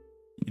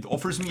 It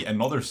offers me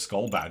another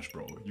skull badge,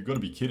 bro. You gotta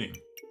be kidding.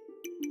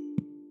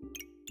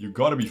 You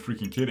gotta be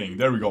freaking kidding.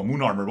 There we go,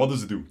 moon armor. What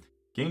does it do?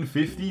 Gain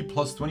 50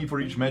 plus 20 for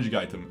each magic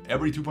item.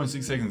 Every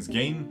 2.6 seconds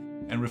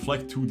gain and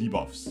reflect 2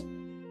 debuffs.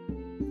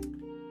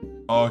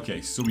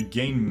 Okay, so we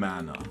gain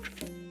mana.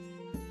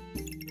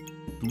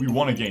 Do we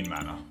want to gain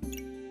mana?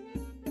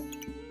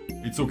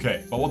 It's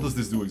okay, but what does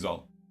this do,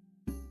 Exile?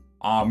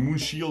 Moon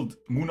shield,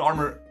 moon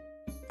armor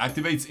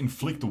activates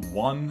inflict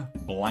 1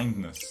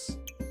 blindness.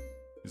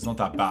 It's not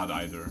that bad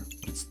either.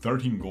 It's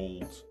 13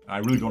 gold. I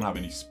really don't have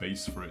any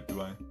space for it,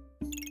 do I?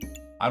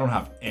 I don't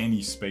have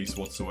any space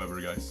whatsoever,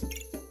 guys.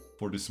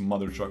 For this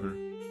mother trucker.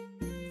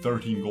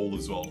 13 gold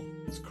as well.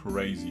 It's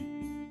crazy.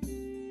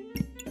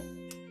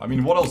 I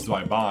mean, what else do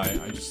I buy?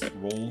 I just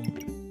roll.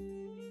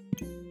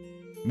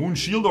 Moon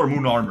shield or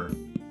moon armor?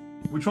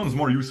 Which one's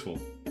more useful?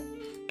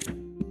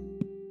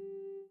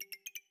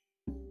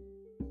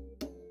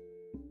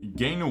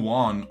 Gain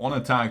 1 on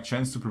attack,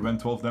 chance to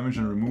prevent 12 damage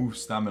and remove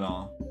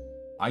stamina.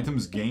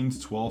 Items gained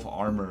 12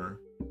 armor,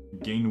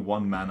 gain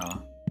 1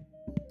 mana.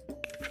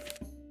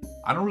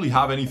 I don't really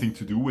have anything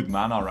to do with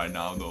mana right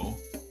now though.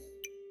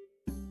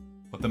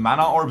 But the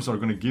mana orbs are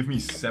gonna give me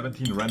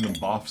 17 random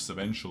buffs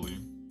eventually.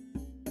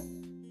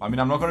 I mean,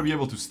 I'm not gonna be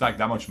able to stack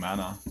that much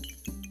mana.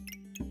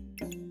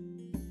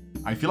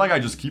 I feel like I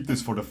just keep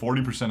this for the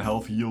 40%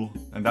 health heal,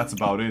 and that's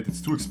about it.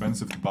 It's too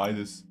expensive to buy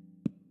this.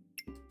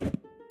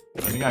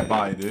 I think I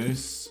buy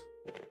this.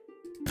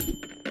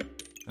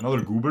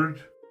 Another goobert.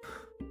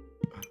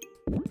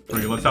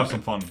 Okay, let's have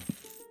some fun.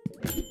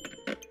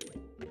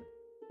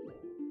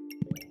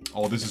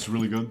 Oh, this is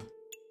really good.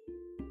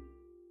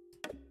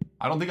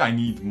 I don't think I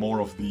need more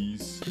of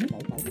these.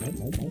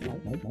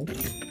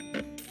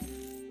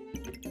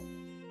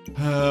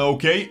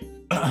 Okay.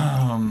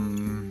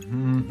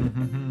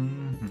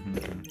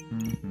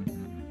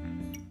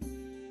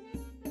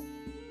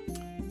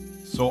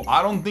 So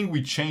I don't think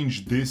we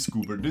change this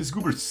goobert. This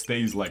goobert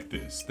stays like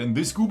this. Then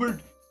this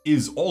goobert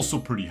is also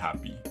pretty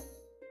happy.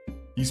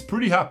 He's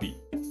pretty happy.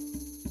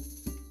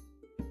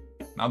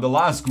 Now the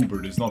last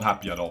goobert is not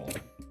happy at all.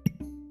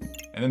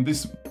 And then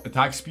this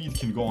attack speed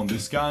can go on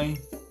this guy.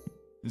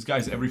 This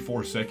guy's every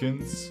 4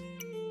 seconds.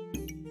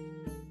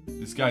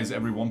 This guy's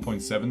every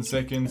 1.7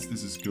 seconds.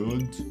 This is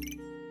good.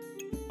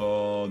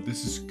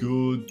 This is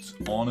good.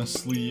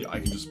 Honestly, I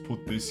can just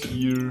put this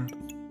here.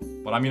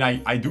 But I mean,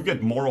 I do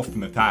get more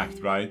often attacked,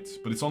 right?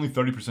 But it's only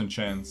 30%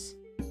 chance.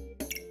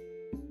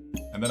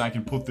 And then I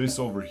can put this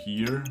over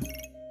here.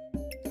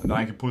 And then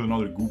I can put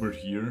another goobert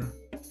here.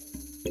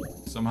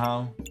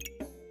 Somehow.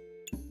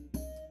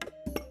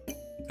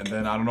 And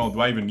then, I don't know, do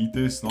I even need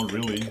this? Not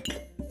really.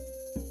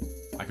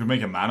 I could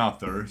make a mana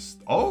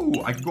thirst. Oh,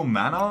 I could go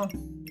mana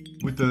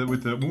with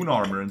the moon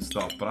armor and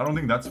stuff. But I don't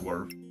think that's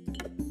worth.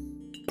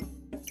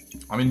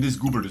 I mean, this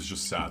goobert is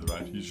just sad,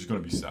 right? He's just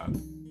gonna be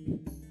sad.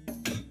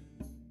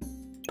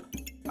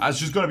 That's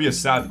just gonna be a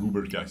sad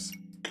goobert, guys.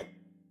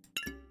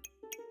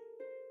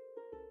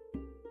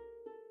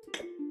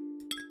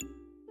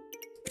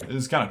 This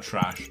is kind of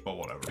trash, but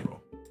whatever,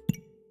 bro.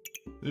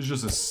 This is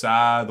just a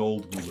sad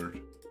old goobert.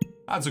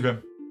 That's okay.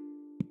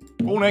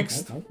 Go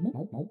next.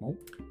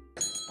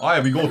 Oh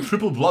yeah, we go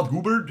triple blood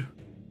goobered.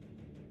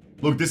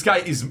 Look, this guy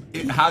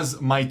has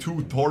my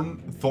 2 thorn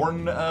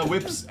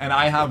whips, and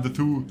I have the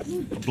 2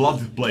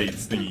 blood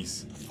blades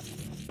thingies.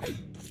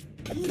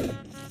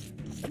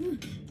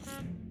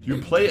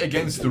 You play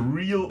against the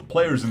real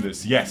players in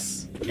this.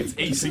 Yes, it's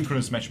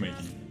asynchronous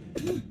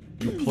matchmaking.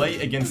 You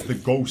play against the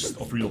ghost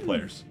of real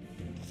players.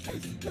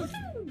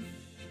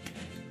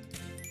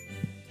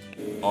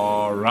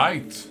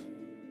 Alright.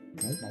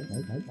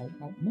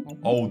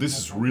 Oh, this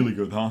is really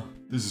good, huh?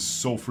 This is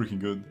so freaking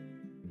good.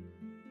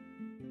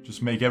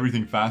 Just make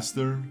everything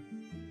faster.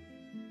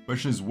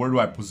 Question is, where do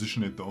I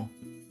position it though?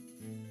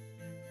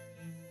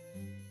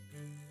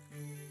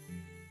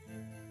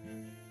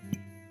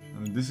 I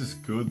mean, this is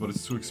good, but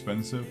it's too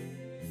expensive.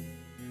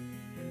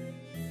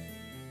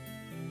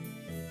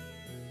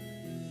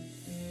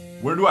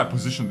 Where do I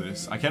position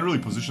this? I can't really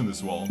position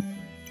this well.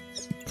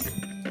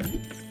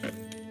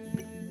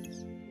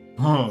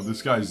 Oh,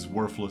 this guy is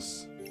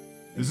worthless.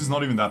 This is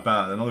not even that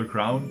bad. Another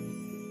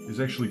crown is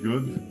actually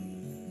good.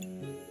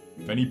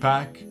 Fanny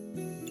pack.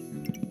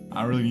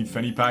 I don't really need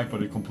fanny pack,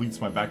 but it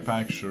completes my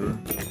backpack, sure.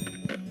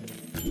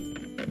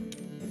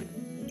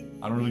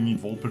 I don't really need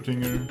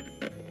Volpertinger.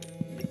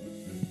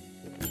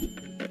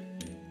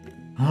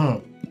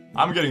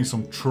 I'm getting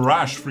some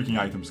trash freaking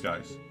items,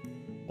 guys.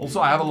 Also,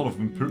 I have a lot of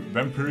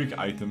vampiric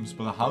items,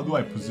 but how do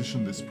I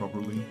position this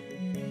properly?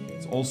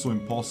 It's also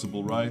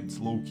impossible, right?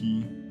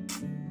 Low-key.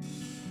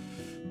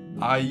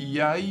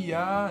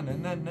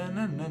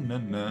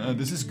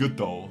 This is good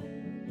though,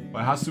 but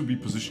it has to be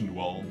positioned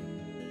well.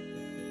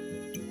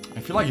 I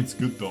feel like it's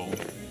good though.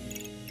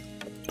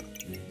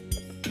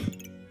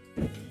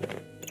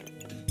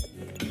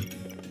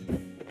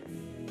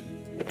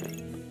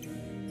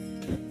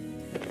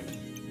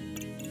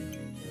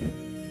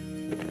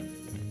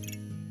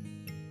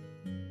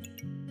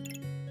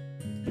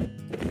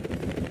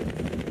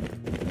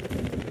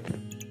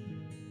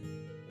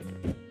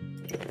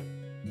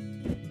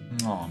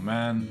 Oh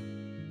man,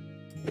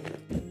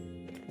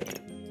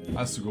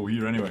 has to go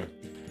here anyway.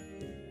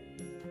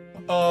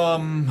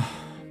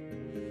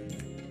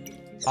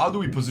 How do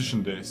we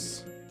position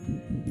this?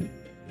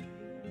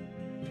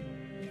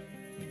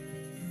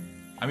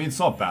 I mean, it's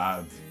not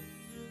bad.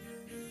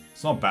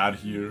 It's not bad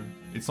here.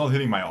 It's not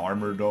hitting my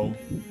armor though,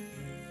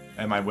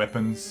 and my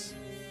weapons.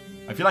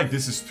 I feel like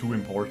this is too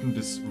important.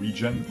 This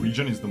regen.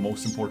 Regen is the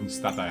most important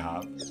stat I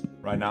have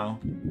right now.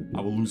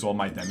 I will lose all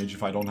my damage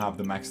if I don't have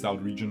the maxed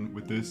out regen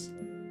with this.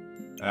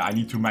 I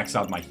need to max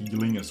out my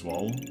healing as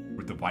well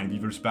with the Vine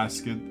Weaver's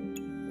basket.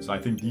 So I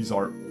think these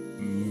are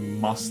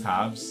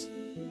must-haves.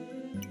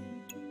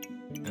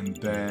 And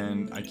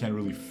then I can't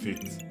really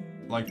fit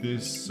like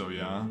this, so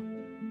yeah.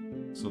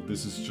 So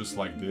this is just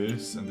like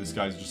this, and this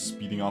guy's just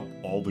speeding up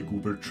all the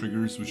goober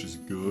triggers, which is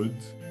good.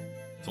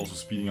 It's also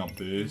speeding up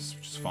this,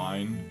 which is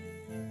fine.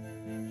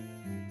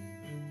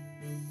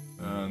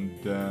 And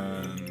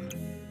then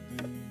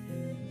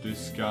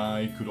this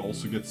guy could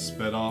also get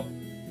sped up,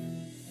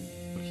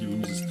 but he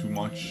loses too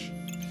much.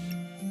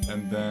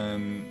 And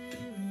then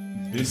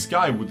this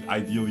guy would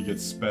ideally get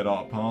sped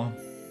up, huh?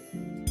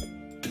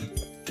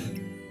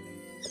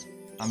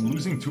 I'm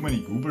losing too many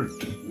goober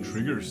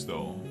triggers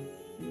though.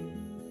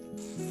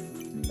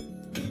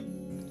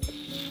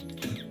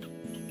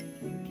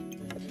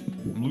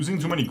 I'm losing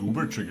too many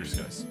goober triggers,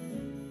 guys.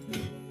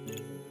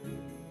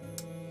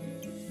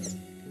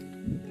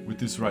 With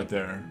this right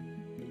there.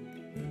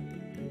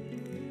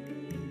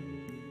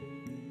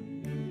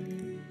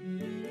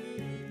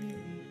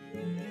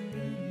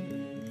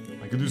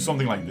 I could do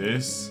something like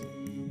this.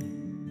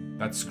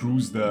 That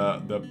screws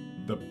the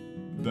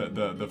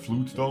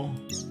flute though.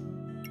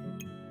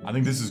 I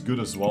think this is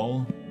good as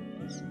well.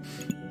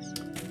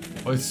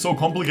 But it's so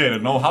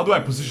complicated. No, how do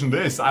I position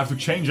this? I have to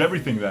change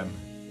everything then.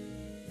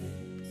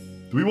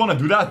 Do we want to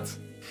do that?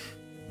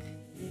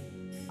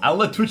 I'll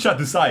let Twitch chat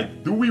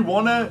decide. Do we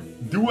want to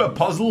do a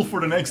puzzle for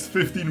the next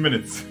 15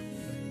 minutes?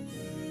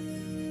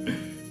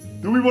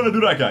 Do we want to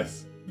do that,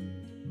 guys?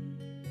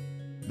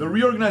 The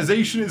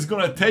reorganization is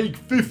gonna take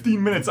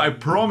 15 minutes, I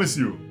promise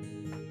you.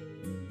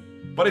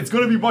 But it's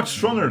gonna be much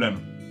stronger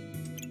then.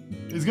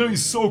 It's gonna be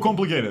so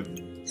complicated.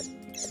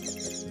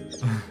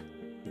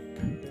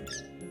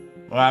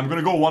 I'm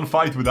gonna go one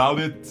fight without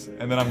it,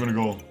 and then I'm gonna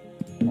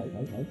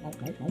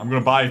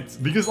buy it.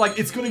 Because, like,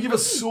 it's gonna give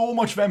us so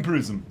much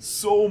vampirism.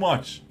 So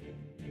much.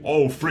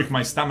 Oh, frick,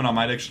 my stamina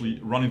might actually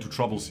run into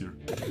troubles here.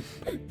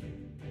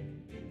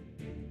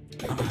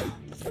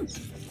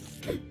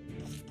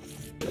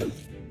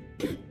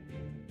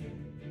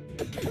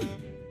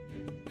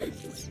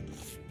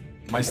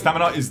 My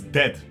stamina is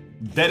dead.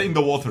 Dead in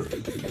the water.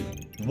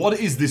 What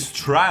is this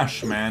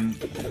trash, man?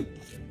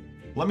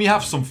 Let me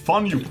have some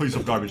fun, you piece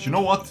of garbage. You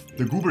know what?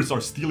 The goobers are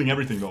stealing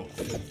everything, though.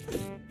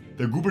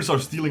 The goobers are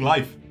stealing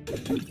life.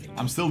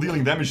 I'm still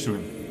dealing damage to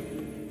him.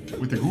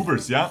 With the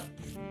goobers, yeah?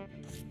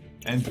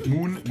 And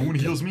Moon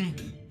heals me.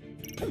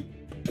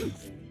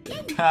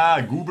 Ha,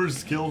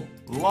 goobers kill.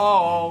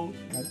 LOL.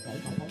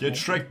 Get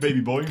Shrek,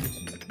 baby boy.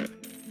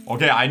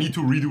 Okay, I need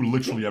to redo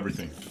literally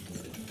everything.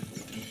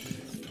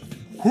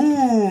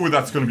 Ooh,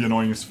 that's gonna be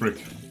annoying as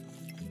frick.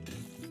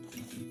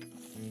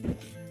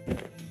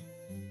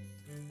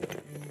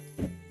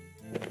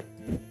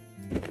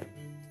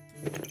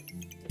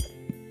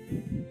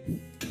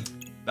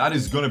 That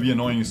is gonna be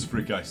annoying as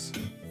frick, guys.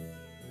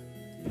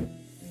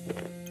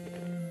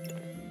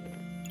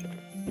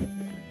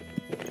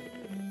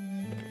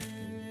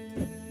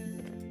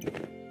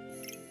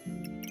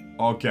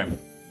 Okay.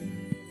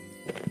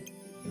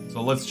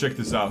 So let's check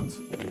this out.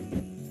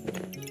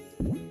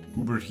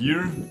 Goober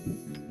here.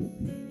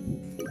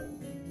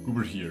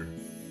 Goober here.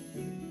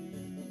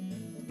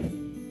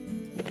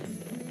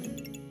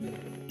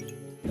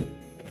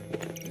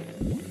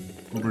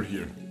 Goober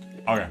here.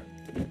 Okay.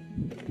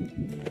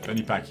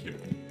 Penny pack here.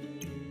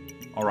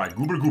 Alright,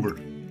 Goober Goober.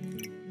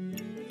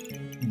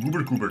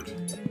 Goober Goobert.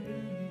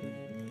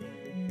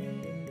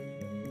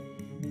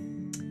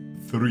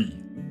 3.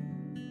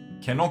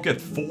 Cannot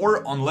get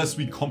 4 unless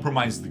we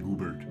compromise the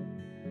Goobert.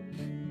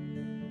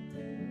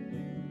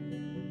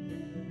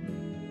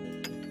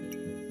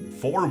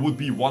 4 would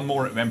be one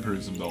more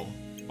Vampirism though.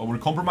 But we're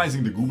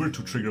compromising the Goobert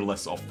to trigger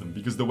less often,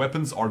 because the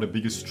weapons are the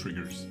biggest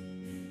triggers.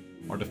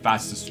 Are the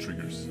fastest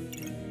triggers.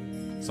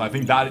 So I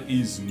think that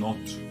is not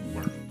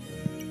worth.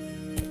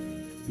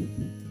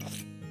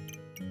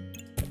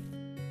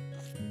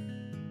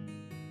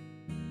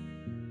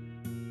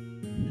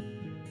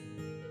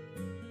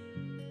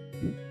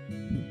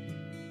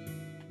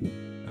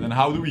 And then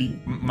how do we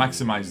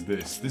maximize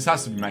this? This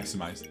has to be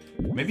maximized.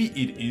 Maybe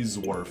it is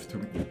worth to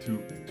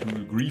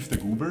grief the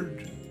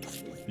Goobert,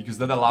 because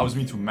that allows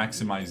me to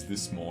maximize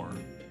this more.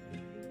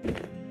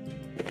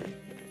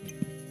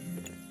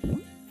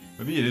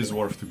 Maybe it is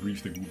worth to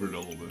grief the Goobert a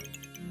little bit.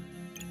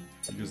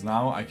 Because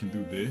now I can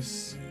do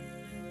this,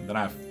 and then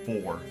I have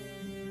 4.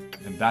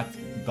 And that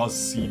does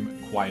seem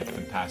quite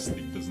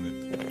fantastic, doesn't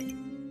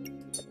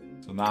it?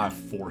 So now I have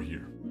 4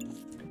 here.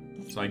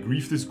 So I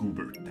grief this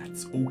Goobert,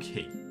 that's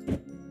okay.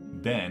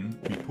 Then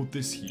we put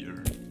this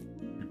here.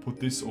 We put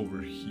this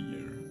over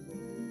here.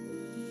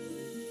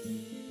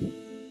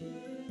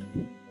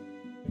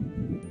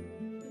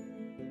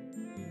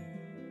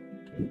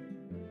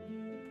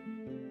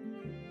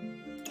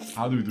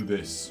 How do we do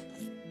this?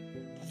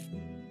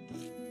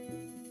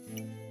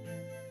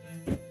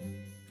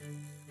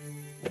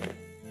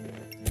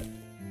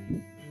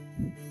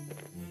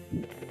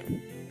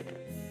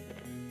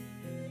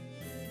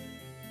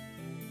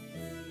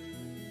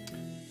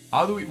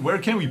 How do we, where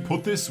can we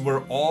put this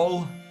where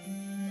all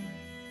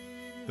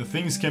the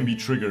things can be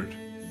triggered?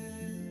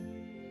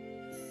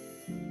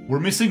 We're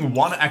missing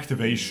 1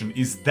 activation.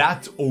 Is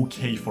that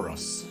okay for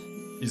us?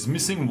 Is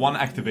missing 1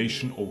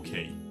 activation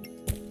okay?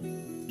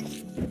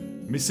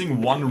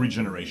 Missing 1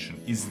 regeneration.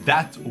 Is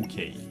that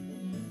okay?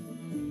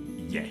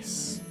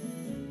 Yes.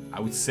 I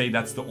would say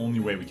that's the only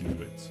way we can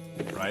do it,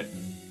 right?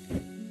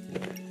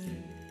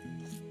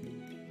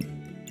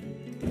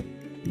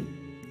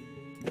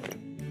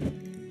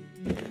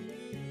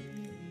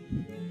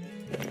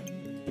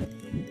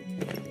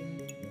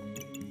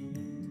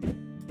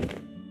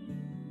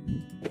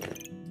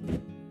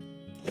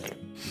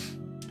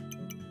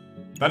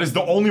 That is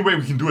the only way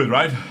we can do it,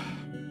 right?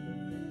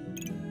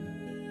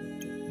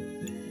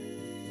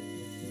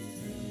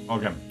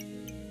 Okay.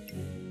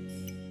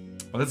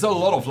 But that's a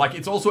lot of, like,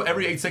 it's also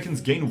every 8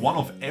 seconds gain 1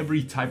 of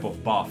every type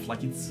of buff.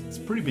 Like, it's a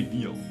pretty big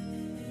deal.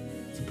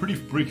 It's a pretty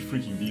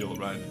freaking deal,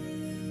 right?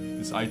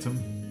 This item.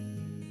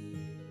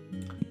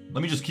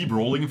 Let me just keep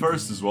rolling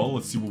first as well.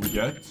 Let's see what we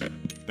get.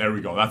 There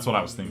we go. That's what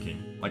I was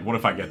thinking. Like, what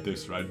if I get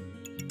this, right?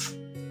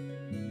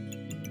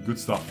 Good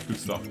stuff. Good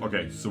stuff.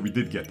 Okay, so we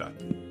did get that.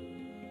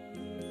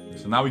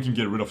 So now we can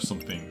get rid of some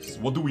things.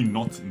 What do we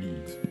not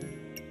need?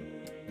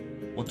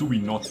 What do we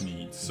not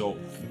need? So,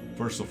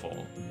 first of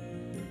all,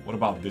 what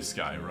about this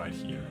guy right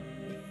here?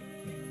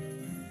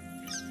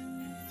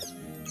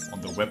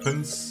 On the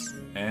weapons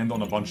and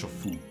on a bunch of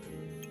food.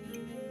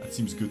 That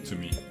seems good to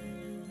me.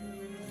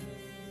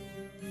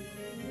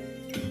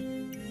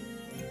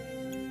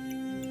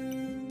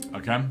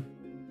 Okay.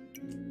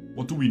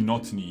 What do we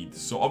not need?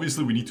 So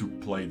obviously we need to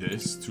play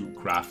this to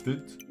craft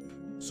it.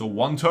 So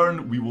 1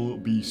 turn we will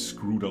be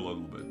screwed a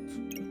little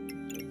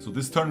bit. So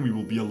this turn we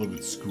will be a little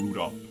bit screwed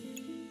up.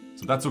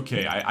 So that's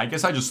okay. I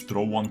guess I just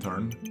throw 1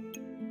 turn.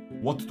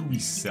 What do we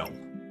sell?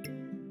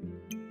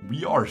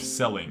 We are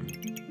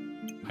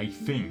selling, I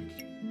think,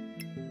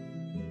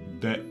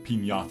 the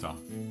Piñata.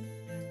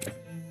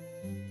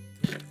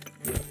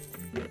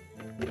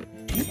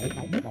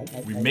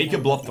 We make a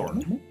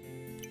Bloodthorn.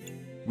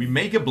 We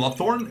make a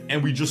Bloodthorn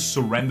and we just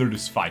surrender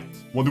this fight.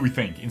 What do we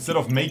think? Instead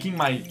of making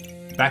my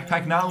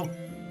backpack now,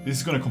 this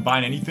is gonna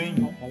combine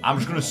anything, I'm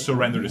just gonna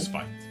surrender this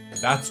fight.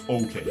 That's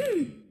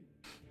okay.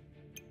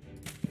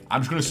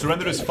 I'm just gonna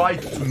surrender this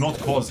fight to not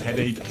cause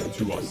headache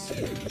to us.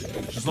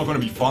 It's just not gonna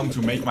be fun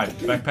to make my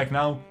backpack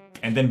now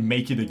and then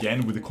make it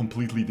again with a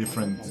completely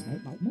different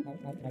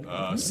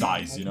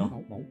size, you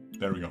know?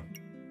 There we go.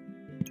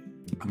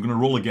 I'm gonna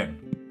roll again.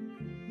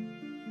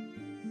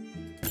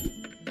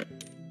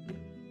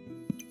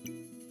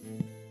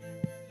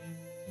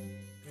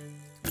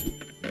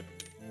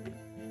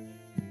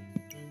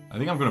 I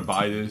think I'm gonna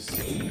buy this.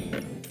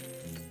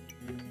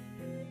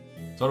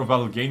 Start of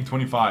battle, gain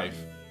 25.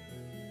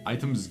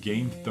 Items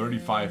gain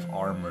 35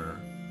 armor.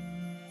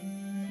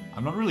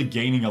 I'm not really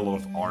gaining a lot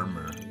of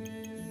armor.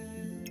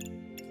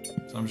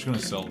 So I'm just gonna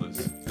sell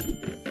this.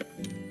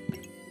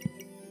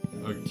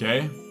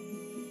 Okay.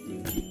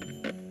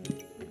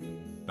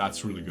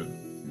 That's really good.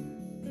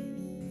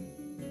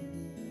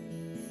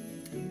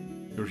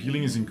 Your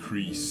healing is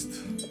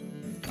increased.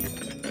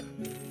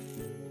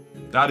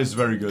 That is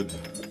very good.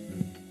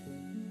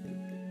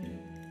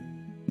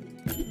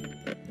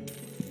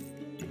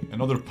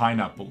 Another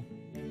pineapple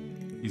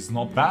is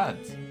not bad.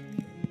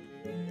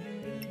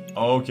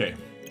 Okay,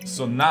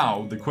 so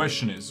now the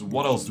question is,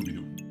 what else do we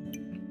do?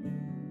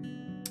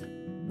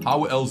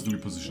 How else do we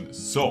position this?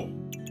 So,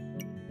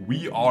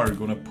 we are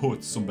gonna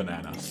put some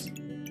bananas.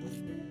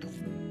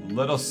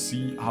 Let us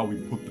see how we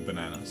put the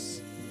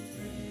bananas.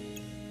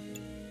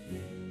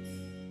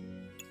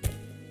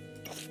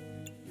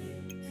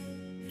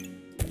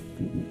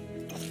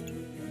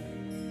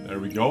 There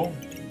we go.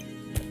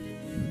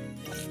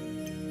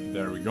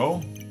 There we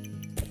go.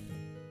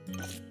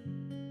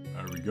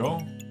 There we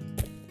go.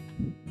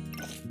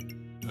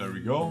 There we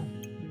go.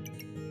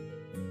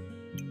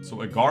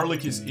 So a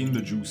garlic is in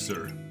the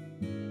juicer.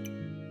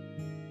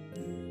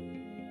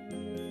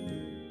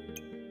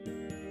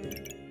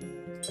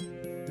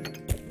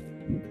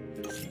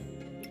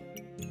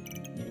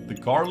 The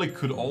garlic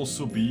could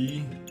also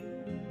be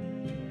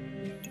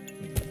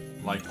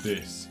like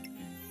this.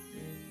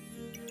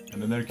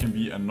 And then there can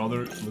be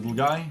another little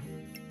guy.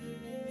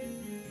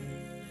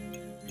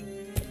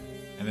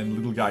 And then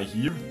little guy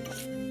here.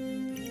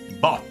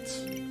 But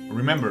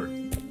remember,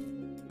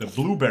 the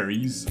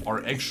blueberries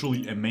are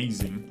actually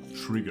amazing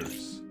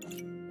triggers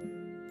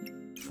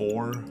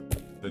for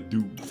the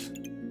dude.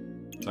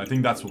 So I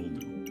think that's what we'll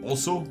do.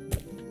 Also,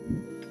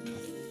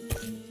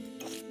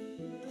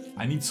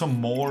 I need some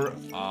more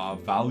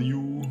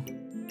value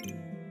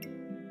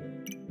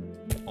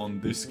on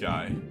this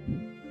guy.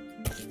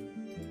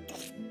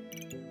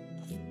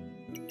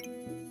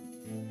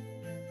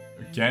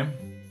 Okay.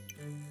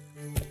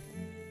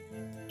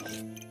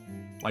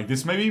 Like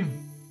this maybe?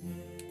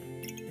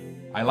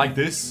 I like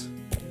this.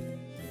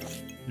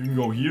 You can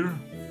go here.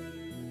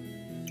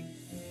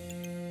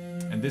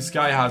 And this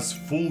guy has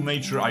full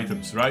nature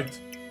items, right?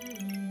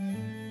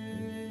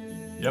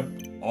 Yep,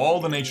 all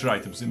the nature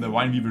items in the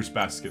Wine Weaver's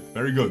basket.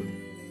 Very good.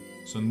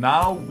 So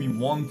now we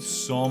want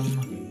some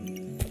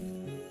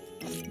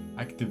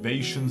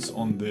activations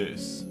on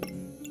this.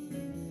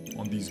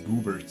 On these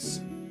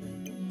goobers.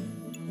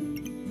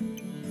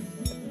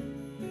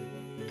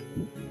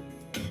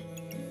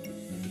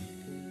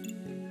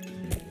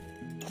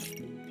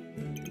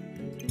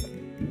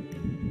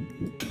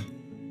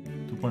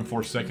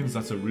 2.4 seconds,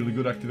 that's a really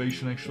good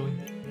activation actually.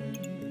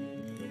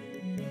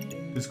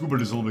 This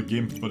goober is a little bit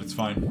gimped, but it's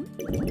fine.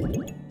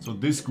 So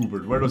this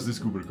goober, where does this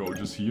goober go?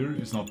 Just here?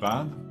 It's not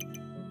bad.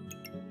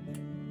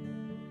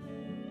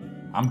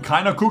 I'm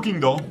kinda cooking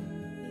though.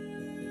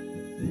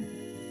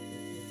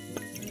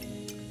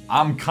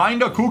 I'm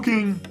kinda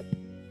cooking!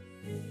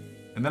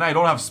 And then I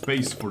don't have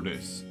space for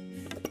this.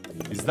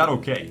 Is that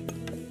okay?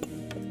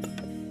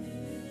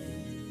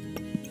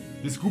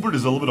 This goober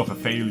is a little bit of a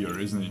failure,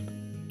 isn't he?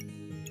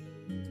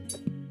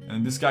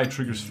 And this guy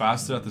triggers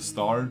faster at the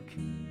start.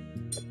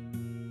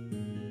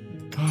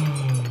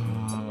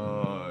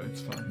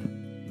 It's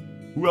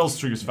fine. Who else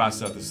triggers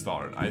faster at the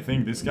start? I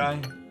think this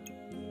guy.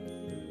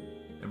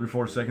 Every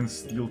 4 seconds,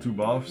 steal 2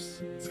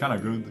 buffs. It's kind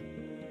of good.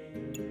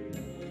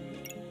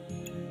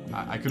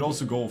 I could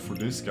also go for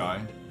this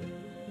guy.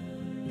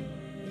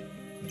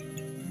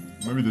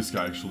 Maybe this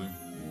guy actually.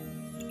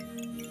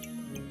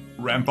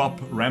 Ramp up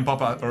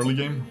at early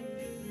game.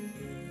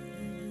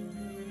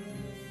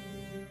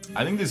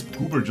 I think this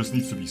goober just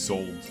needs to be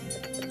sold.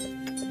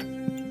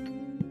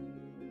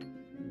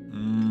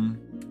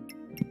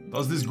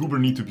 Does this goober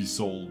need to be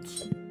sold?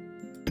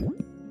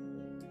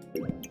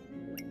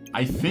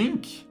 I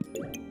think...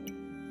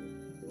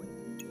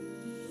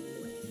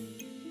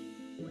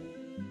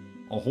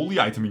 A holy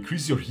item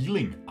increases your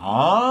healing.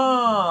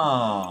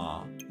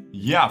 Ah!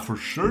 Yeah, for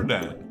sure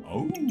then.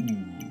 Oh.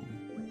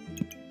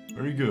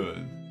 Very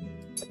good.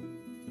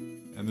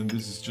 And then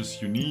this is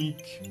just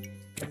unique.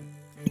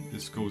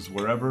 This goes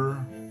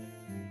wherever.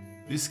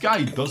 This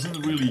guy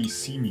doesn't really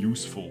seem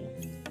useful.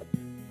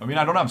 I mean,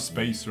 I don't have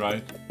space,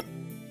 right?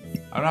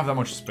 I don't have that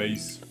much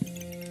space.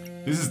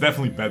 This is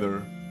definitely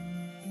better.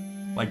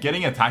 Like,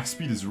 getting attack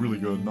speed is really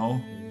good,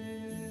 no?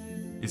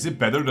 Is it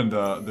better than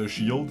the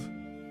shield?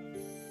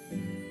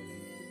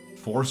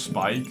 4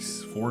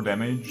 spikes, 4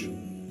 damage.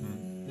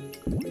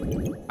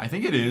 I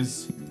think it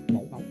is.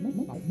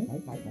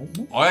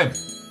 Alright,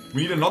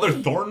 we need another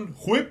Thorn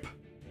Whip.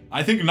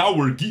 I think now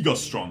we're Giga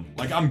strong.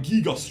 Like, I'm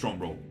Giga strong,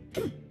 bro.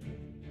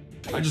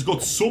 I just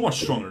got so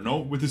much stronger, no?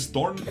 With this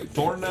Bloodthorn.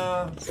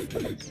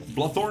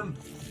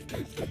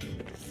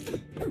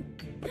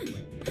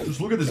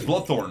 Just look at this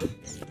Bloodthorn.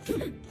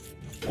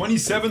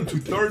 27 to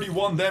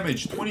 31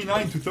 damage,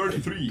 29 to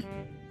 33.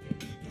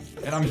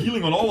 And I'm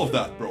healing on all of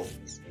that, bro.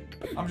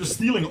 I'm just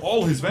stealing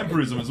all his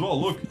Vampirism as well,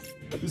 look.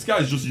 This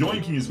guy's just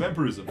yoinking his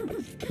Vampirism.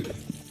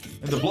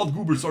 And the Blood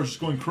Goobers are just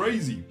going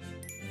crazy.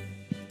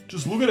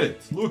 Just look at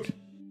it, look.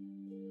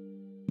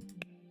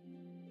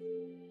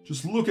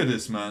 Just look at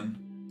this, man.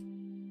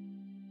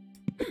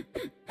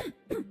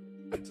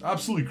 It's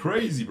absolutely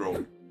crazy,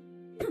 bro.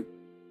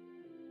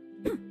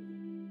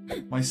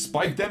 My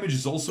spike damage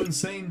is also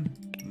insane.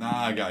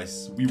 Nah,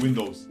 guys, we win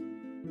those.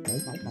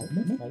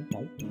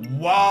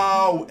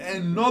 Wow,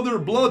 another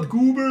Blood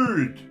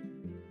Goobert!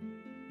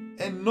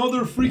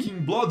 Another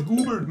freaking Blood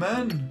Goobert,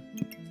 man.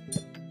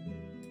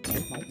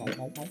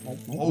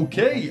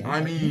 Okay,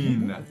 I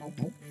mean...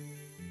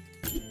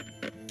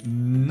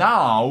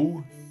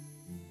 Now...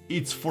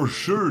 It's for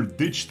sure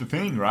ditch the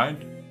thing,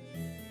 right?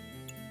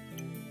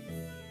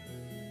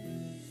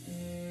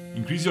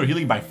 Increase your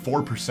healing by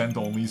 4%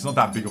 only. It's not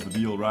that big of a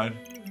deal, right?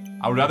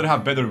 I would rather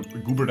have better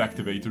Goobert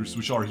activators,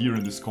 which are here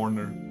in this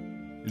corner.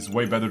 It's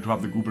way better to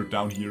have the Goobert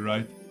down here,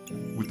 right?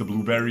 With the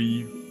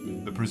Blueberry,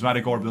 the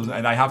Prismatic Orb,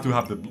 and I have to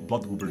have the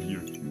Blood Goobert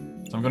here.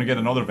 So I'm gonna get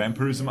another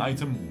Vampirism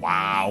item.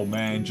 Wow,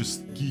 man,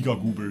 just Giga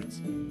Goobert.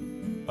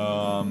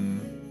 I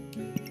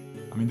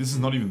mean, this is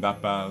not even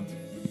that bad.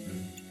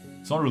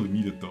 It's not really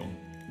needed, though.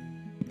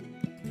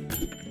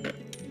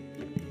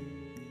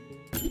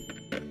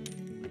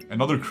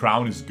 Another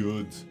crown is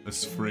good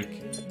as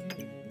frick.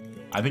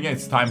 I think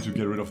it's time to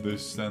get rid of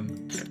this,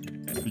 then.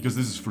 Because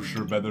this is for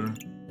sure better.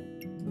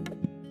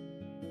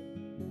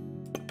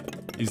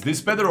 Is this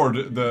better or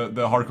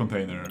the heart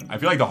container? I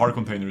feel like the heart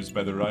container is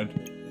better, right?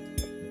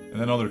 And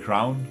then another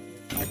crown.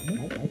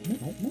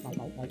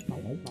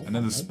 And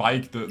then the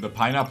spike, the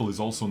pineapple is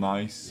also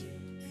nice.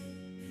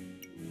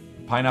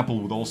 Pineapple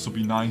would also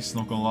be nice,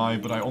 not gonna lie,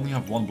 but I only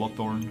have one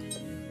Bloodthorn.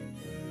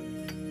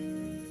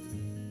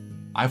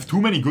 I have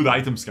too many good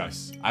items,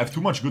 guys. I have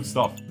too much good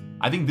stuff.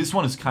 I think this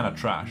one is kind of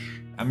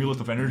trash. Amulet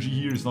of Energy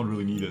here is not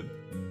really needed.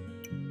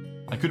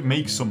 I could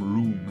make some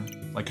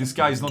room. Like, this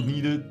guy is not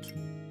needed.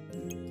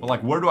 But,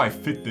 like, where do I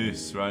fit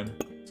this, right?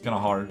 It's kind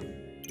of hard.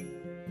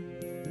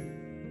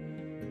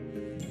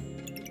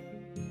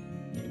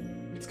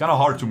 It's kind of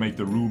hard to make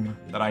the room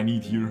that I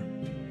need here.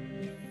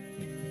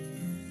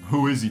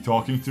 Who is he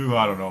talking to?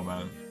 I don't know,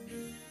 man.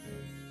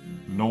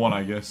 No one,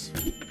 I guess.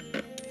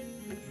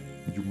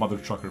 You mother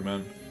trucker,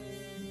 man.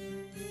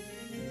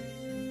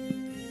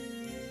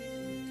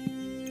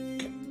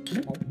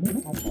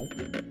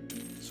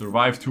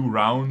 Survive 2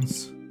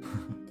 rounds.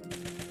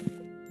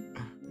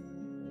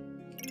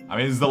 I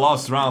mean, it's the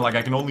last round. Like,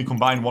 I can only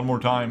combine one more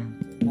time.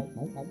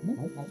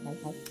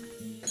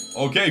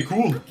 Okay,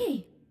 cool.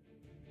 Okay.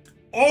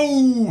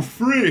 Oh,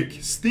 frick!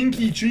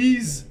 Stinky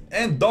cheese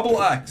and double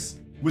axe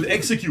with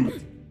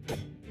execute.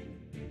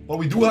 Well,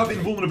 we do have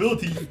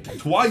invulnerability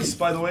twice,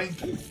 by the way.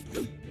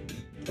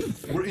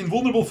 We're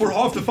invulnerable for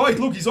half the fight.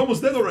 Look, he's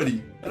almost dead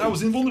already. And I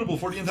was invulnerable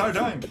for the entire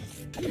time.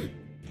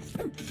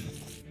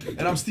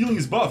 And I'm stealing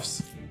his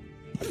buffs.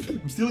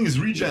 I'm stealing his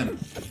regen.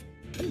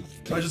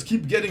 So I just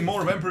keep getting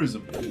more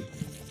Vampirism.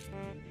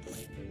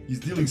 He's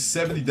dealing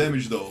 70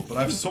 damage though, but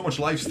I have so much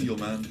lifesteal,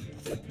 man.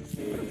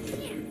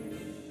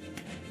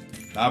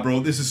 Ah, bro,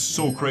 this is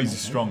so crazy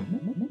strong.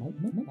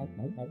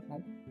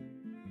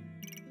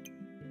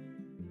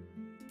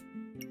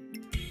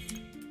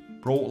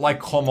 Bro, like,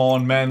 come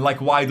on, man.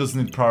 Like, why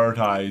doesn't it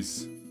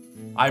prioritize?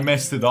 I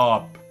messed it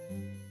up.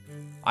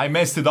 I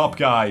messed it up,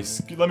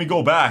 guys. Let me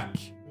go back.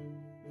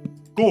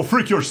 Go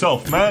freak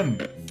yourself, man.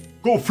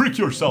 Go freak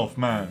yourself,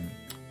 man.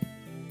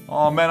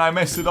 Oh, man, I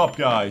messed it up,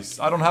 guys.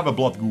 I don't have a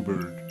Blood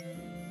Goobert.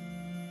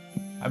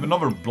 I have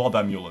another Blood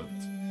Amulet.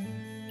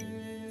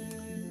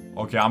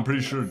 Okay, I'm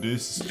pretty sure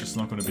this is just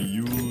not gonna be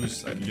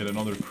used. I can get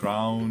another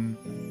crown.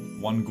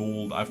 1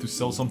 gold. I have to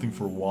sell something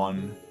for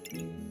 1.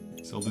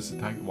 Sell this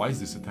attack. Why is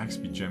this attack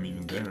speed gem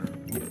even there?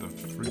 What the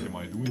frick am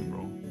I doing,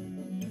 bro?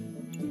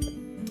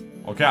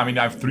 Okay, I mean,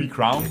 I have 3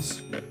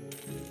 crowns.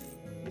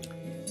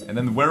 And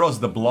then where does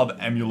the Blood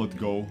Amulet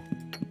go?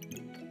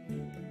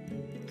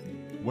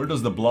 Where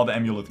does the Blood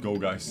Amulet go,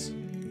 guys?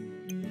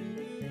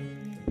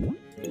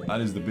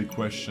 That is the big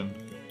question.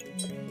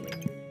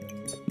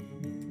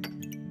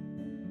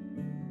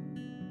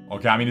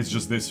 Okay, I mean, it's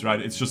just this,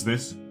 right? It's just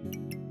this.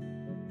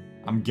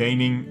 I'm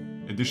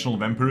gaining additional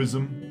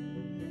Vampirism.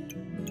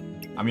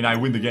 I mean, I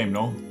win the game,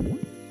 no?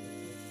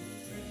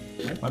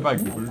 Bye-bye,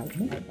 Goobert.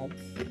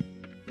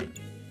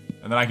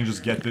 And then I can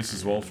just get this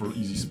as well for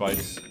easy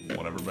spikes.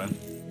 Whatever, man.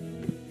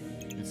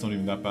 It's not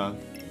even that bad.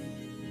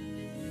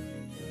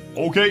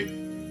 Okay.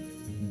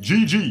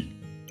 GG.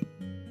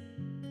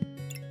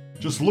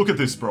 Just look at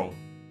this, bro.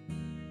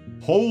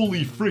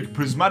 Holy frick.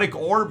 Prismatic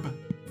Orb.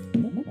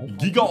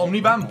 Giga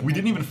Omnivamp. We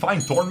didn't even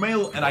find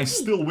Thornmail, and I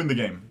still win the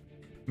game.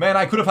 Man,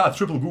 I could have had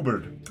triple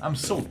Goobert. I'm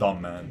so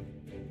dumb, man.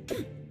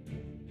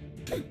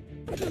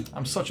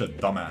 I'm such a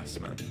dumbass,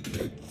 man.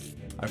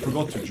 I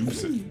forgot to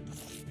juice it.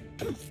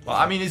 Well,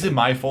 I mean, is it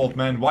my fault,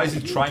 man? Why is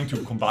it trying to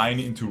combine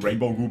into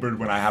Rainbow Goobert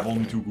when I have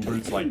only 2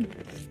 Gooberts? Like,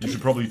 you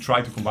should probably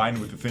try to combine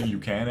with the thing you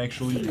can,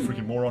 actually. You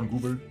freaking moron,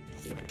 Goobert.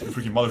 You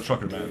freaking mother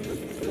trucker, man.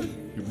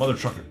 You mother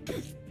trucker.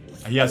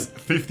 He has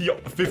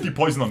 50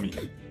 poison on me.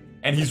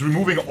 And he's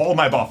removing all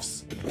my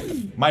buffs.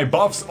 My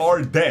buffs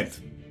are dead.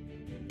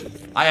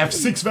 I have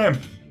 6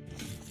 vamp.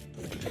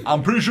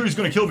 I'm pretty sure he's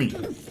gonna kill me.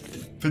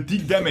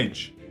 Fatigue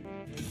damage.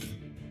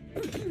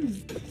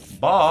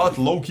 But,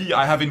 low-key,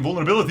 I have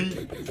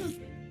invulnerability.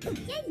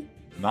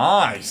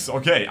 Nice.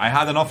 Okay, I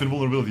had enough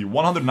invulnerability.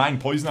 109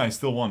 poison, I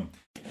still won.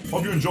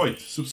 Hope you enjoyed.